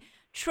of the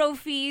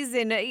trophies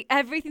and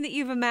everything that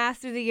you've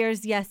amassed through the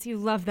years, yes, you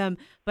love them,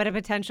 but a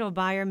potential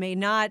buyer may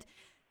not.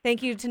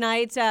 Thank you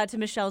tonight to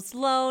Michelle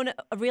Sloan,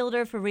 a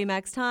realtor for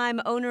Remax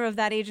Time, owner of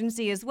that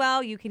agency as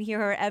well. You can hear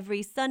her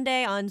every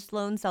Sunday on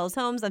Sloan Sells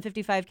Homes on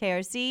 55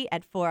 KRC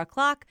at 4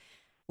 o'clock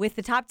with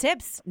the top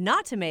tips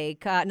not to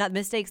make, not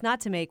mistakes not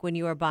to make when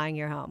you are buying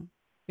your home.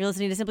 You're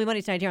listening to Simply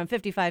Money tonight here on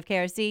 55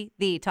 KRC,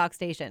 the talk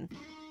station.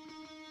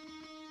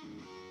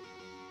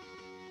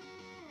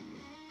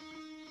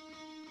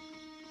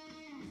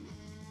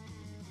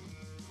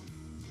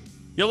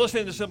 You're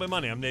listening to Simply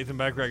Money. I'm Nathan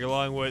Backrack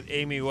along with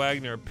Amy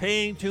Wagner.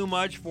 Paying too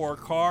much for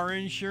car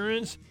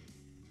insurance?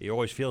 It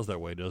always feels that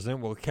way, doesn't it?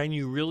 Well, can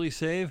you really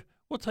save?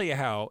 We'll tell you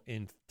how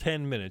in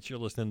 10 minutes. You're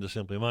listening to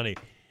Simply Money.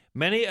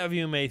 Many of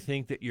you may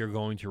think that you're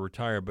going to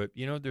retire, but,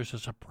 there's a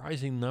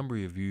surprising number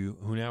of you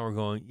who now are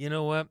going, you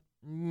know what?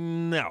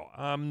 No,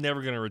 I'm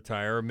never going to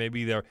retire.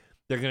 Maybe they're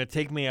going to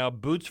take me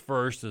out boots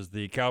first, as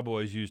the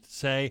Cowboys used to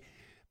say.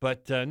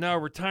 But no,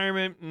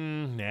 retirement,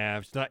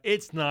 nah,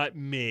 it's not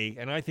me.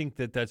 And I think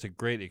that that's a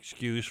great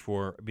excuse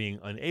for being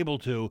unable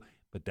to,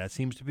 but that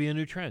seems to be a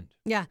new trend.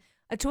 Yeah.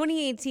 A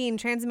 2018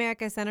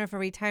 Transamerica Center for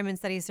Retirement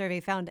Studies survey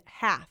found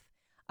half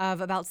of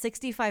about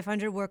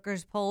 6,500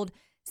 workers polled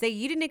say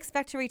you didn't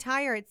expect to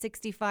retire at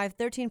 65.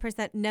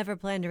 13% never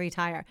plan to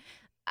retire.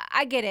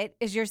 I get it.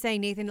 As you're saying,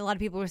 Nathan, a lot of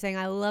people were saying,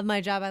 I love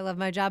my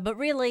job. But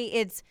really,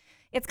 it's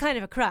kind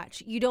of a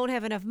crutch. You don't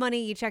have enough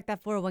money. You check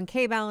that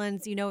 401k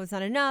balance. You know it's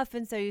not enough.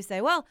 And so you say,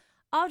 well,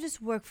 I'll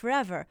just work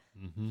forever.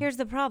 Mm-hmm. Here's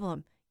the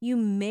problem. You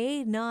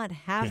may not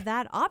have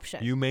that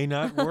option. You may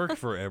not work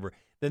forever.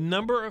 The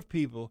number of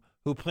people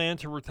who plan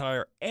to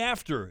retire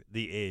after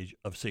the age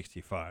of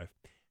 65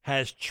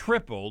 has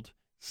tripled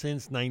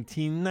since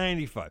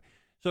 1995.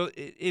 So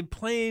in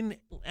plain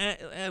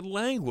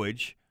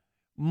language,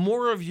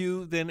 more of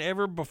you than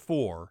ever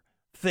before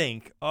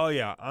think, oh,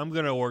 yeah, I'm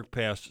going to work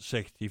past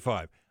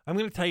 65. I'm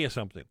going to tell you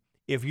something.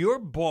 If your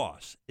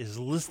boss is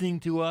listening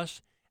to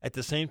us at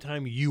the same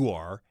time you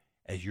are,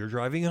 as you're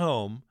driving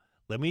home,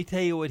 let me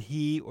tell you what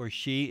he or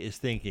she is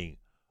thinking.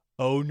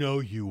 Oh, no,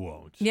 you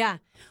won't. Yeah.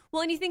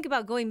 Well, and you think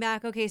about going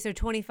back, okay, so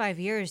 25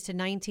 years to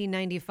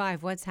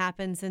 1995. What's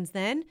happened since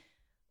then?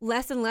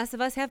 Less and less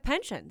of us have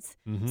pensions.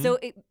 Mm-hmm. So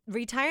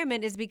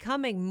retirement is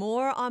becoming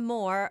more and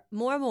more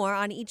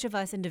on each of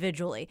us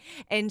individually.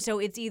 And so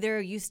it's either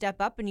you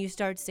step up and you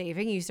start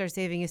saving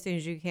as soon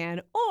as you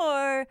can,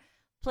 or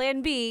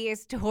plan B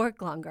is to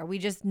work longer. We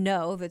just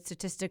know that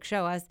statistics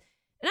show us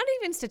not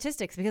even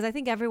statistics, because I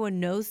think everyone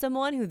knows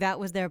someone who that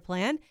was their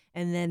plan,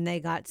 and then they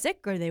got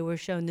sick or they were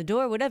shown the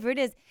door, whatever it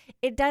is.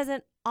 It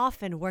doesn't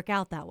often work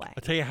out that way.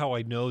 I'll tell you how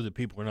I know that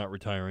people are not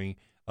retiring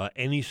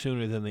any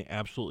sooner than they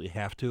absolutely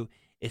have to.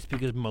 It's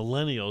because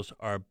millennials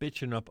are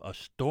bitching up a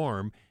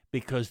storm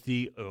because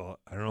I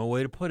don't know a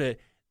way to put it,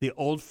 the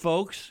old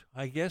folks,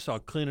 I guess, I'll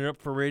clean it up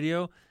for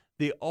radio,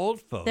 the old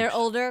folks. Their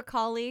older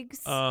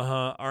colleagues.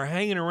 Are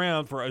hanging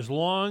around for as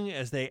long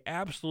as they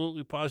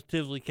absolutely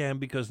positively can,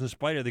 because in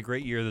spite of the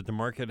great year that the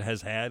market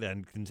has had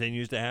and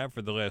continues to have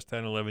for the last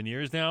 10, 11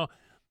 years now,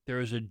 there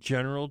is a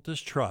general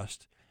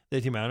distrust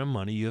that the amount of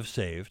money you have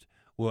saved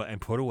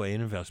and put away in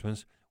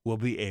investments will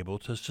be able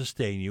to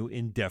sustain you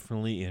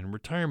indefinitely in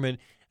retirement.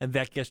 And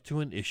that gets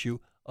to an issue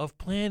of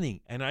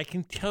planning. And I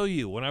can tell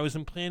you, when I was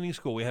in planning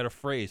school, we had a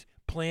phrase,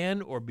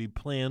 plan or be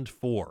planned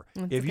for.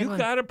 That's if a good you one.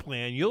 got a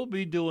plan, you'll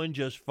be doing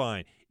just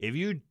fine. If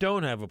you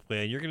don't have a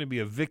plan, you're going to be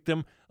a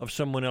victim of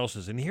someone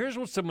else's. And here's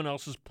what someone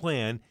else's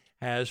plan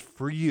has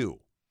for you.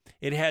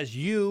 It has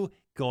you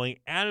going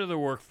out of the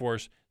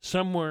workforce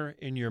somewhere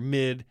in your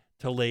mid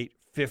to late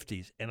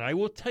 50s. And I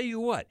will tell you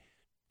what,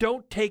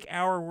 don't take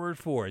our word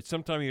for it.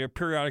 Sometimes,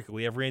 periodically,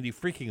 we have Randy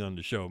Freaking on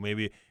the show,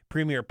 maybe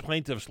premier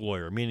plaintiff's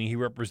lawyer, meaning he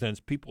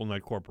represents people,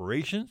 not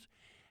corporations,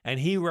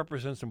 and he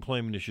represents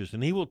employment issues.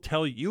 And he will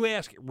tell you, you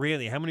ask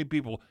Randy how many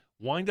people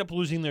wind up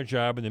losing their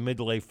job in the mid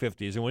to late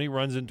 50s, and when he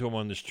runs into them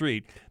on the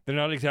street, they're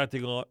not exactly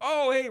going,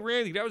 oh, hey,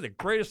 Randy, that was the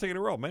greatest thing in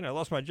the world. Man, I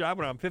lost my job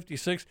when I'm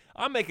 56.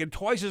 I'm making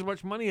twice as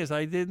much money as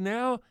I did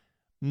now.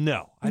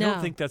 No, I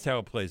don't think that's how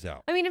it plays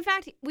out. I mean, in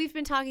fact, we've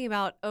been talking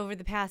about over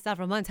the past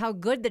several months how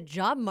good the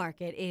job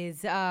market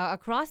is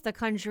across the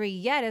country,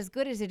 yet as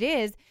good as it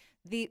is,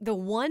 the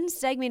one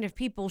segment of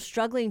people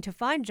struggling to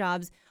find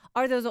jobs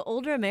are those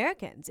older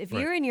Americans. If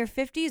you're in your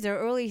 50s or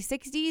early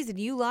 60s and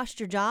you lost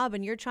your job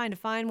and you're trying to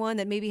find one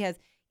that maybe has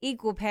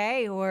equal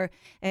pay or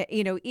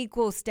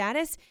equal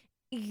status,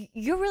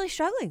 you're really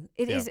struggling.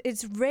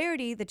 It's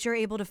rarity that you're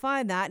able to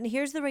find that. And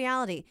here's the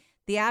reality.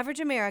 The average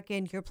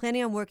American, you're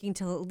planning on working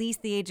till at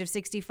least the age of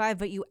 65,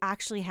 but you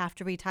actually have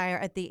to retire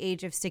at the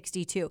age of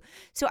 62.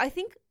 So I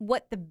think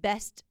what the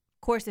best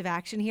course of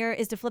action here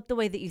is to flip the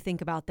way that you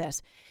think about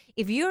this.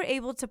 If you're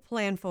able to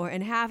plan for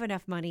and have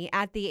enough money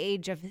at the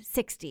age of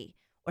 60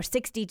 or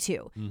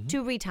 62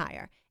 to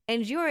retire,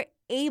 and you're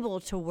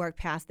able to work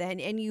past then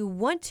and you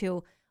want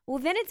to, well,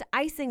 then it's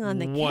icing on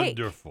the cake.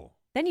 Wonderful.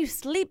 Then you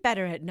sleep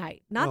better at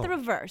night, not the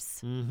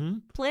reverse. Mm-hmm.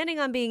 Planning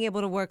on being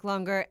able to work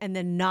longer and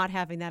then not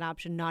having that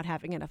option, not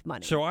having enough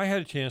money. So I had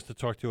a chance to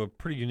talk to a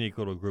pretty unique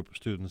little group of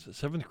students,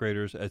 7th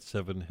graders at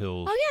Seven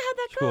Hills. Oh, yeah, how'd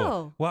that School.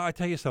 go? Well, I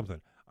tell you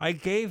something. I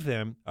gave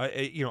them,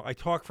 I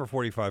talk for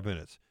 45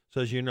 minutes. So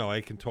as you know,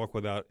 I can talk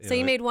without. So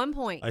you made 1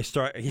 point. I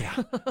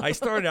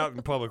started out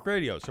in public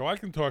radio, so I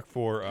can talk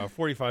for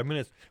 45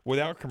 minutes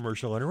without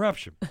commercial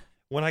interruption.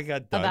 When I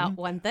got done, About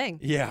one thing.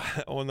 Yeah.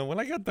 When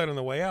I got done on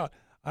the way out,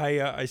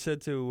 I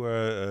said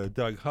to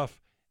Doug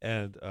Huff,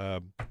 and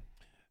I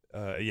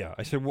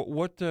said,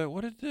 what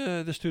did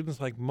the students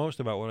like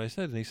most about what I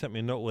said? And he sent me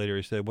a note later.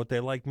 He said what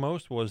they liked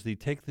most was the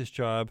 "take this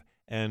job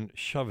and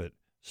shove it"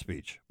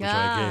 speech, which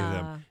I gave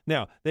them.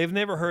 Now, they've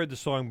never heard the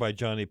song by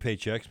Johnny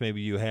Paychecks.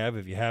 Maybe you have.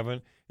 If you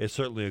haven't, it's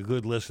certainly a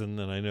good listen.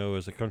 And I know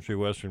as a country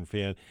western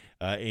fan,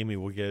 Amy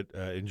will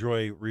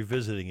enjoy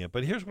revisiting it.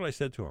 But here's what I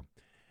said to him.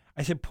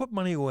 I said, put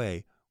money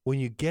away when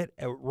you get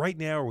right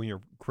now, or when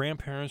your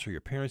grandparents or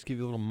your parents give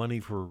you a little money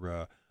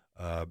for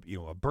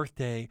a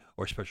birthday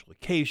or a special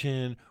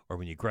occasion, or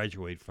when you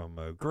graduate from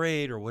a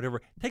grade or whatever.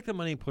 Take the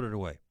money and put it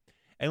away,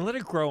 and let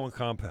it grow and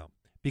compound.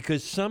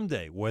 Because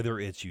someday, whether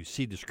it's you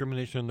see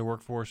discrimination in the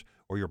workforce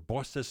or your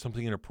boss says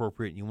something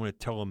inappropriate and you want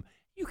to tell them,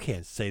 you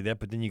can't say that,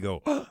 but then you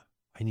go, oh,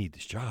 I need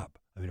this job.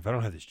 I mean, if I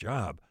don't have this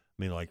job,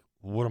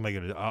 what am I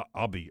going to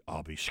do?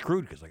 I'll be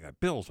screwed because I got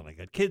bills and I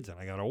got kids and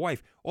I got a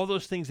wife. All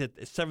those things that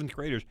 7th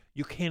graders,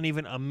 you can't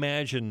even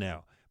imagine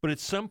now. But at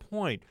some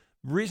point,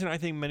 the reason I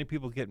think many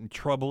people get in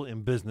trouble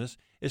in business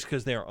is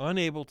because they are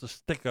unable to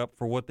stick up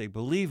for what they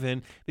believe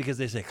in, because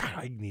they say, God,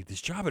 I need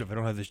this job. And if I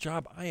don't have this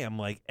job, I am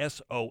like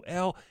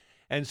SOL.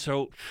 And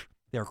so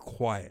they're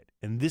quiet.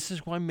 And this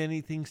is why many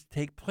things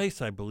take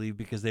place, I believe,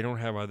 because they don't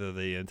have either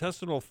the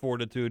intestinal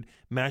fortitude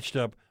matched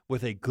up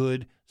with a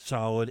good,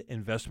 solid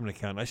investment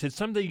account. I said,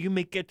 someday you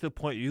may get to the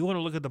point you want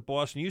to look at the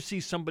boss and you see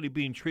somebody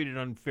being treated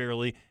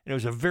unfairly. And it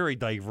was a very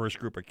diverse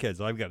group of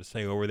kids. I've got to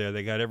say, over there,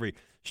 they got every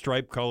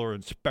stripe, color,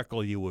 and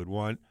speckle you would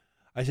want.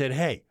 I said,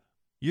 hey,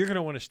 you're going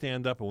to want to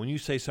stand up. And when you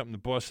say something, the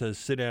boss says,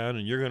 sit down,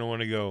 and you're going to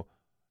want to go,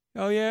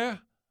 oh, yeah?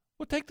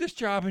 Well, take this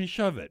job and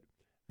shove it.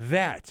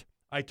 That,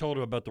 I told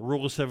him about the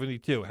rule of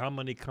 72, how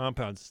many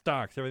compounds,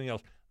 stocks, everything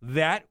else.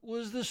 That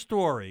was the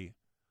story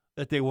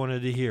that they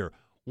wanted to hear.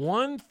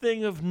 One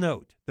thing of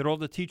note that all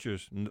the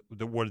teachers,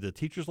 what did the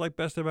teachers like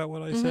best about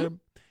what I said?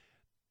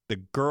 The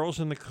girls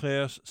in the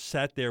class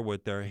sat there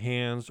with their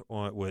hands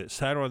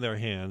sat on their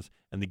hands,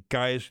 and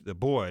the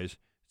boys,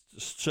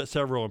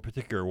 several in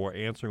particular, were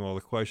answering all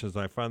the questions.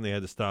 And I finally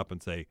had to stop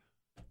and say,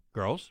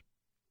 girls,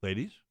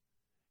 ladies,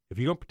 if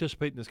you don't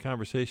participate in this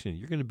conversation,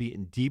 you're going to be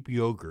in deep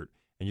yogurt.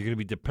 and you're going to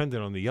be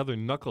dependent on the other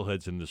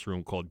knuckleheads in this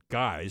room called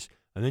guys,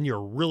 and then you're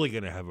really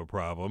going to have a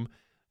problem.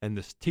 And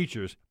the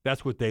teachers,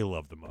 that's what they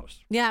love the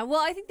most. Yeah,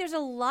 well, I think there's a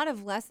lot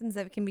of lessons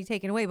that can be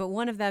taken away, but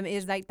one of them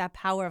is like that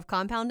power of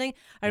compounding.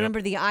 I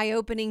remember the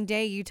eye-opening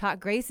day you taught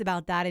Grace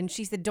about that, and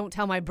she said, "Don't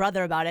tell my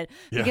brother about it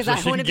because so I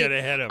she want can to get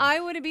ahead of him." I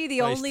want to be the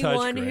Nice only touch,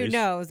 one who Grace.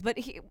 knows." But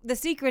the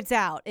secret's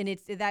out, and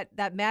it's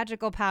that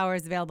magical power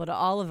is available to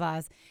all of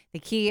us. The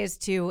key is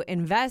to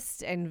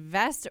invest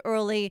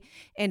early,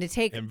 and to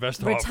take Invest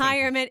often.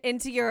 retirement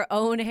into your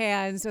own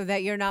hands so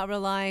that you're not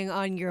relying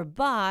on your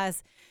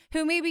boss,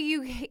 who maybe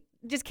you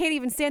just can't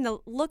even stand the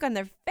look on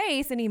their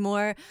face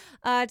anymore,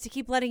 to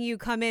keep letting you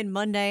come in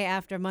Monday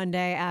after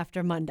Monday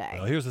after Monday.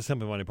 Well, here's the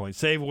simple money point.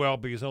 Save well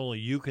because only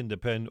you can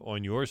depend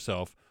on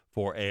yourself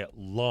for a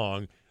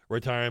long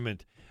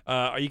retirement.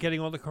 Are you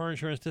getting all the car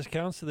insurance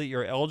discounts that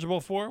you're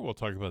eligible for? We'll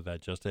talk about that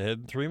just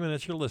ahead. In 3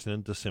 minutes, you're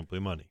listening to Simply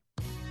Money.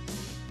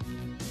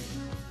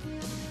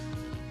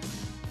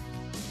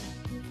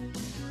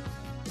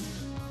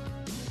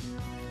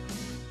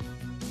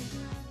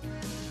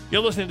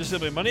 You're listening to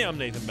Simply Money. I'm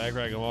Nathan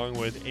Bachrach along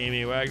with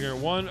Amy Wagner.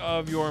 One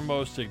of your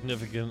most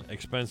significant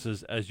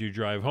expenses as you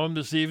drive home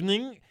this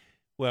evening,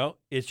 well,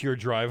 it's your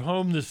drive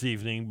home this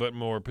evening, but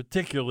more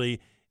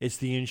particularly, it's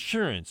the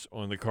insurance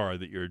on the car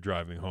that you're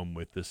driving home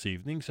with this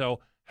evening.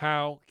 So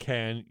how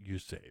can you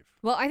save?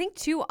 Well, I think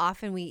too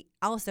often we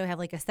also have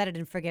like a set it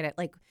and forget it.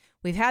 Like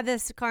we've had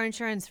this car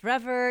insurance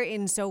forever,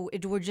 and so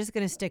we're just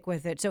going to stick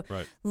with it. So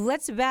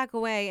let's back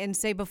away and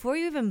say before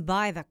you even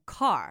buy the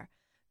car,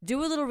 do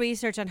a little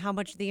research on how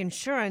much the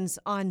insurance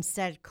on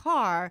said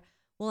car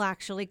will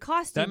actually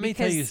cost you. That may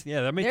tell you,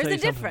 that may there's tell you a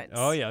something. difference.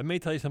 Oh yeah, it may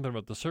tell you something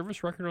about the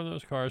service record on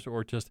those cars,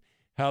 or just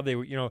how they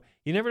were. You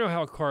never know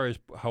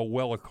how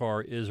well a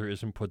car is or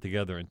isn't put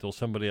together until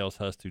somebody else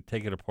has to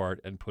take it apart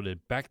and put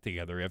it back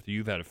together after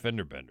you've had a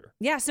fender bender.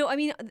 Yeah, so I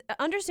mean,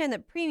 understand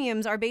that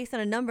premiums are based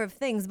on a number of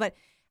things, but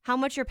how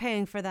much you're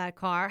paying for that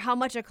car, how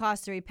much it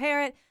costs to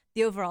repair it,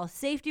 the overall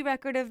safety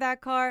record of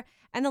that car,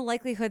 and the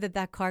likelihood that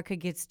that car could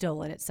get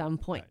stolen at some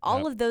point.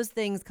 All of those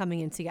things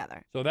coming in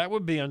together. So that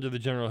would be under the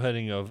general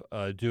heading of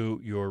do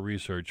your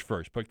research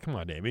first. But come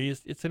on, Amy,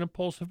 it's an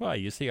impulsive buy.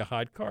 You see a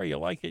hot car, you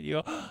like it,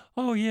 you go,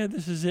 oh, yeah,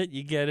 this is it,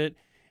 you get it.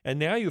 And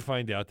now you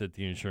find out that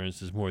the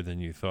insurance is more than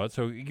you thought.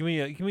 So give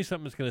me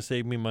something that's going to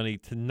save me money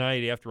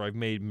tonight after I've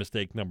made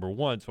mistake number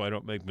one so I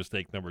don't make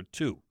mistake number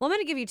two. Well, I'm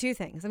going to give you two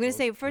things. I'm going to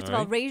say, first of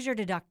all, raise your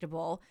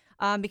deductible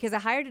because a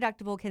higher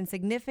deductible can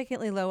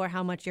significantly lower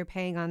how much you're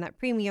paying on that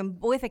premium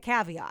with a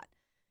caveat.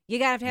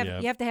 You have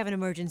to have an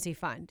emergency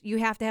fund. You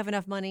have to have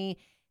enough money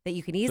that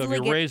you can easily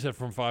So if you raise it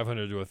from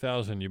 $500 to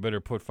 $1,000, you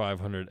better put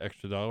 $500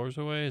 extra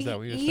away. Is that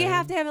what you're saying? You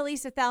have to have at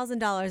least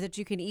 $1,000 that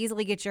you can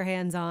easily get your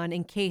hands on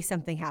in case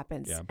something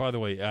happens. Yeah. By the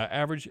way, the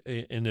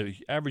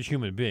average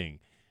human being,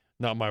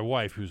 not my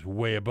wife, who's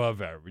way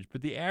above average,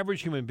 but the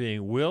average human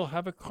being will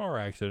have a car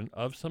accident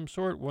of some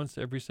sort once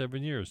every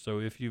 7 years. So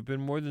if you've been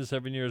more than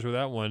 7 years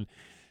without one,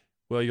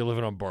 well, you're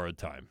living on borrowed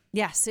time.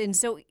 Yes, and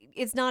so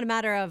it's not a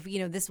matter of,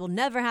 this will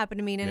never happen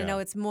to me. No,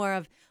 it's more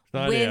of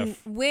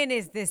when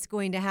is this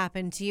going to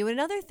happen to you?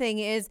 Another thing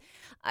is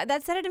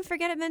that set it and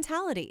forget it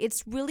mentality.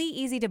 It's really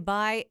easy to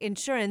buy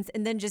insurance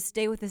and then just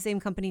stay with the same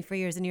company for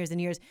years and years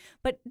and years.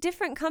 But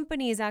different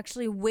companies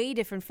actually weigh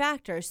different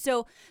factors.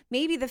 So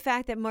maybe the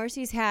fact that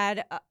Marcy's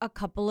had a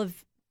couple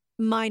of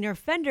minor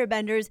fender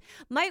benders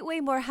might weigh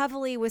more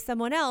heavily with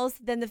someone else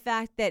than the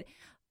fact that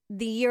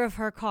the year of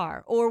her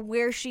car or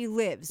where she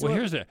lives. Well,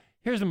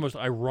 here's the most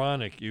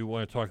ironic, you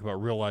want to talk about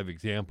real life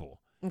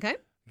example. Okay.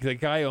 The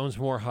guy owns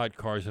more hot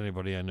cars than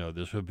anybody I know.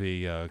 This would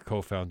be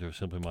co-founder of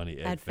Simply Money,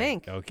 Ed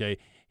Fink. Okay.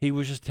 He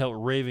was just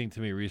raving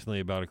to me recently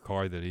about a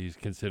car that he's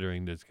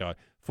considering that's got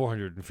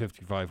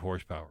 455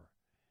 horsepower.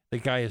 The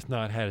guy has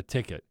not had a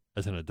ticket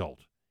as an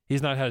adult.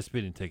 He's not had a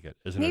speeding ticket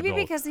as an adult.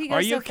 Maybe because he goes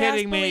Are you so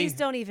kidding fast, me? police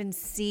don't even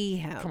see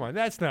him. Come on,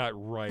 that's not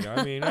right.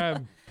 I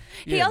mean,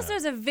 he also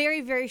has a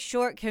very, very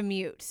short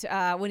commute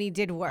when he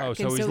did work. Oh,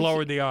 so he's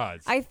lowered the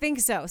odds. I think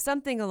so.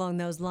 Something along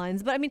those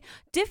lines. But I mean,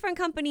 different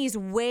companies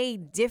weigh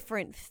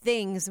different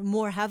things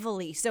more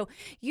heavily. So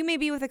you may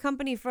be with a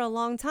company for a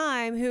long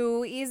time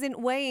who isn't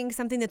weighing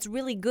something that's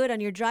really good on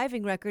your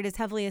driving record as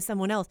heavily as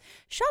someone else.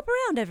 Shop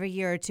around every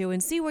year or two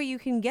and see where you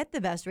can get the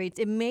best rates.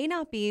 It may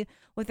not be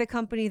with the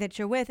company that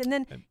you're with. And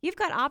then you've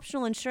got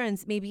optional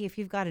insurance, maybe if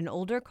you've got an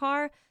older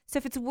car. So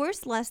if it's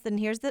worth less than,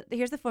 here's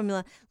the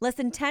formula, less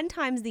than 10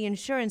 times the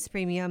insurance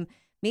premium,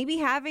 maybe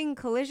having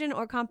collision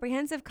or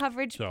comprehensive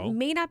coverage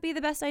may not be the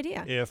best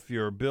idea. If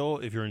your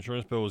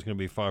insurance bill is going to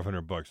be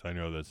 $500, I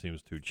know that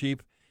seems too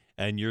cheap,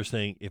 and you're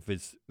saying if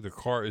the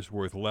car is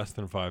worth less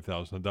than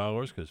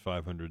 $5,000, because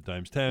 500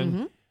 times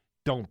 10,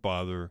 don't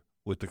bother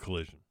with the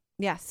collision.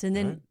 Yes, and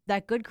then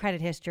that good credit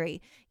history.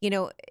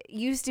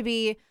 Used to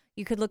be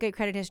you could look at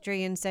credit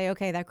history and say,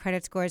 okay, that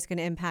credit score is going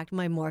to impact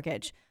my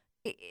mortgage.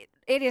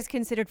 It is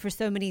considered for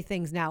so many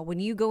things now. When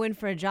you go in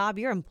for a job,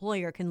 your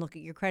employer can look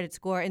at your credit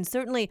score, and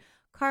certainly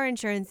car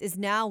insurance is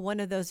now one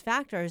of those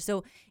factors.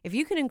 So if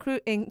you can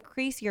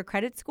increase your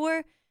credit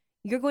score,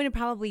 you're going to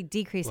probably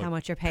decrease how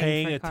much you're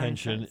paying for car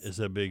attention insurance. is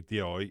a big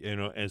deal,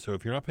 and so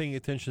if you're not paying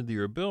attention to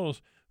your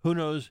bills, who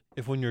knows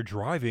if when you're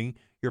driving,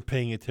 you're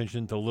paying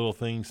attention to little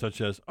things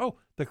such as,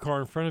 the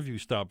car in front of you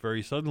stopped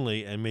very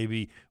suddenly, and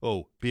maybe,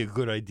 be a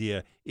good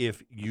idea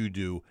if you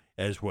do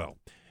as well.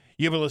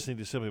 You've been listening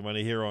to Simply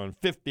Money here on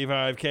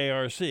 55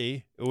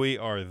 KRC. We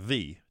are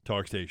the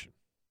talk station.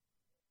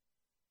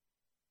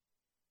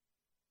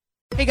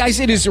 Hey guys,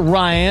 it is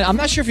Ryan. I'm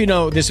not sure if you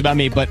know this about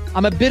me, but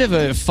I'm a bit of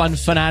a fun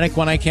fanatic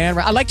when I can.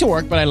 I like to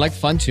work, but I like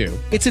fun too.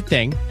 It's a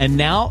thing. And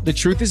now the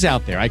truth is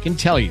out there. I can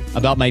tell you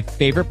about my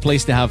favorite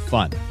place to have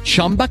fun.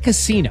 Chumba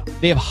Casino.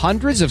 They have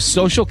hundreds of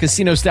social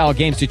casino style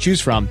games to choose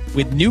from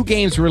with new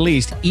games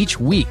released each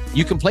week.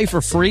 You can play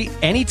for free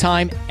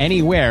anytime,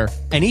 anywhere.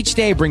 And each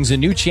day brings a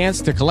new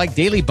chance to collect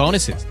daily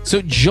bonuses.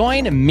 So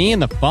join me in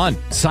the fun.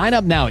 Sign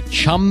up now at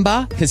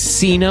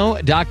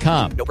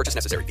ChumbaCasino.com. No purchase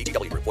necessary.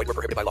 VGW Group. Void where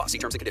prohibited by law. See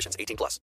terms and conditions. 18+.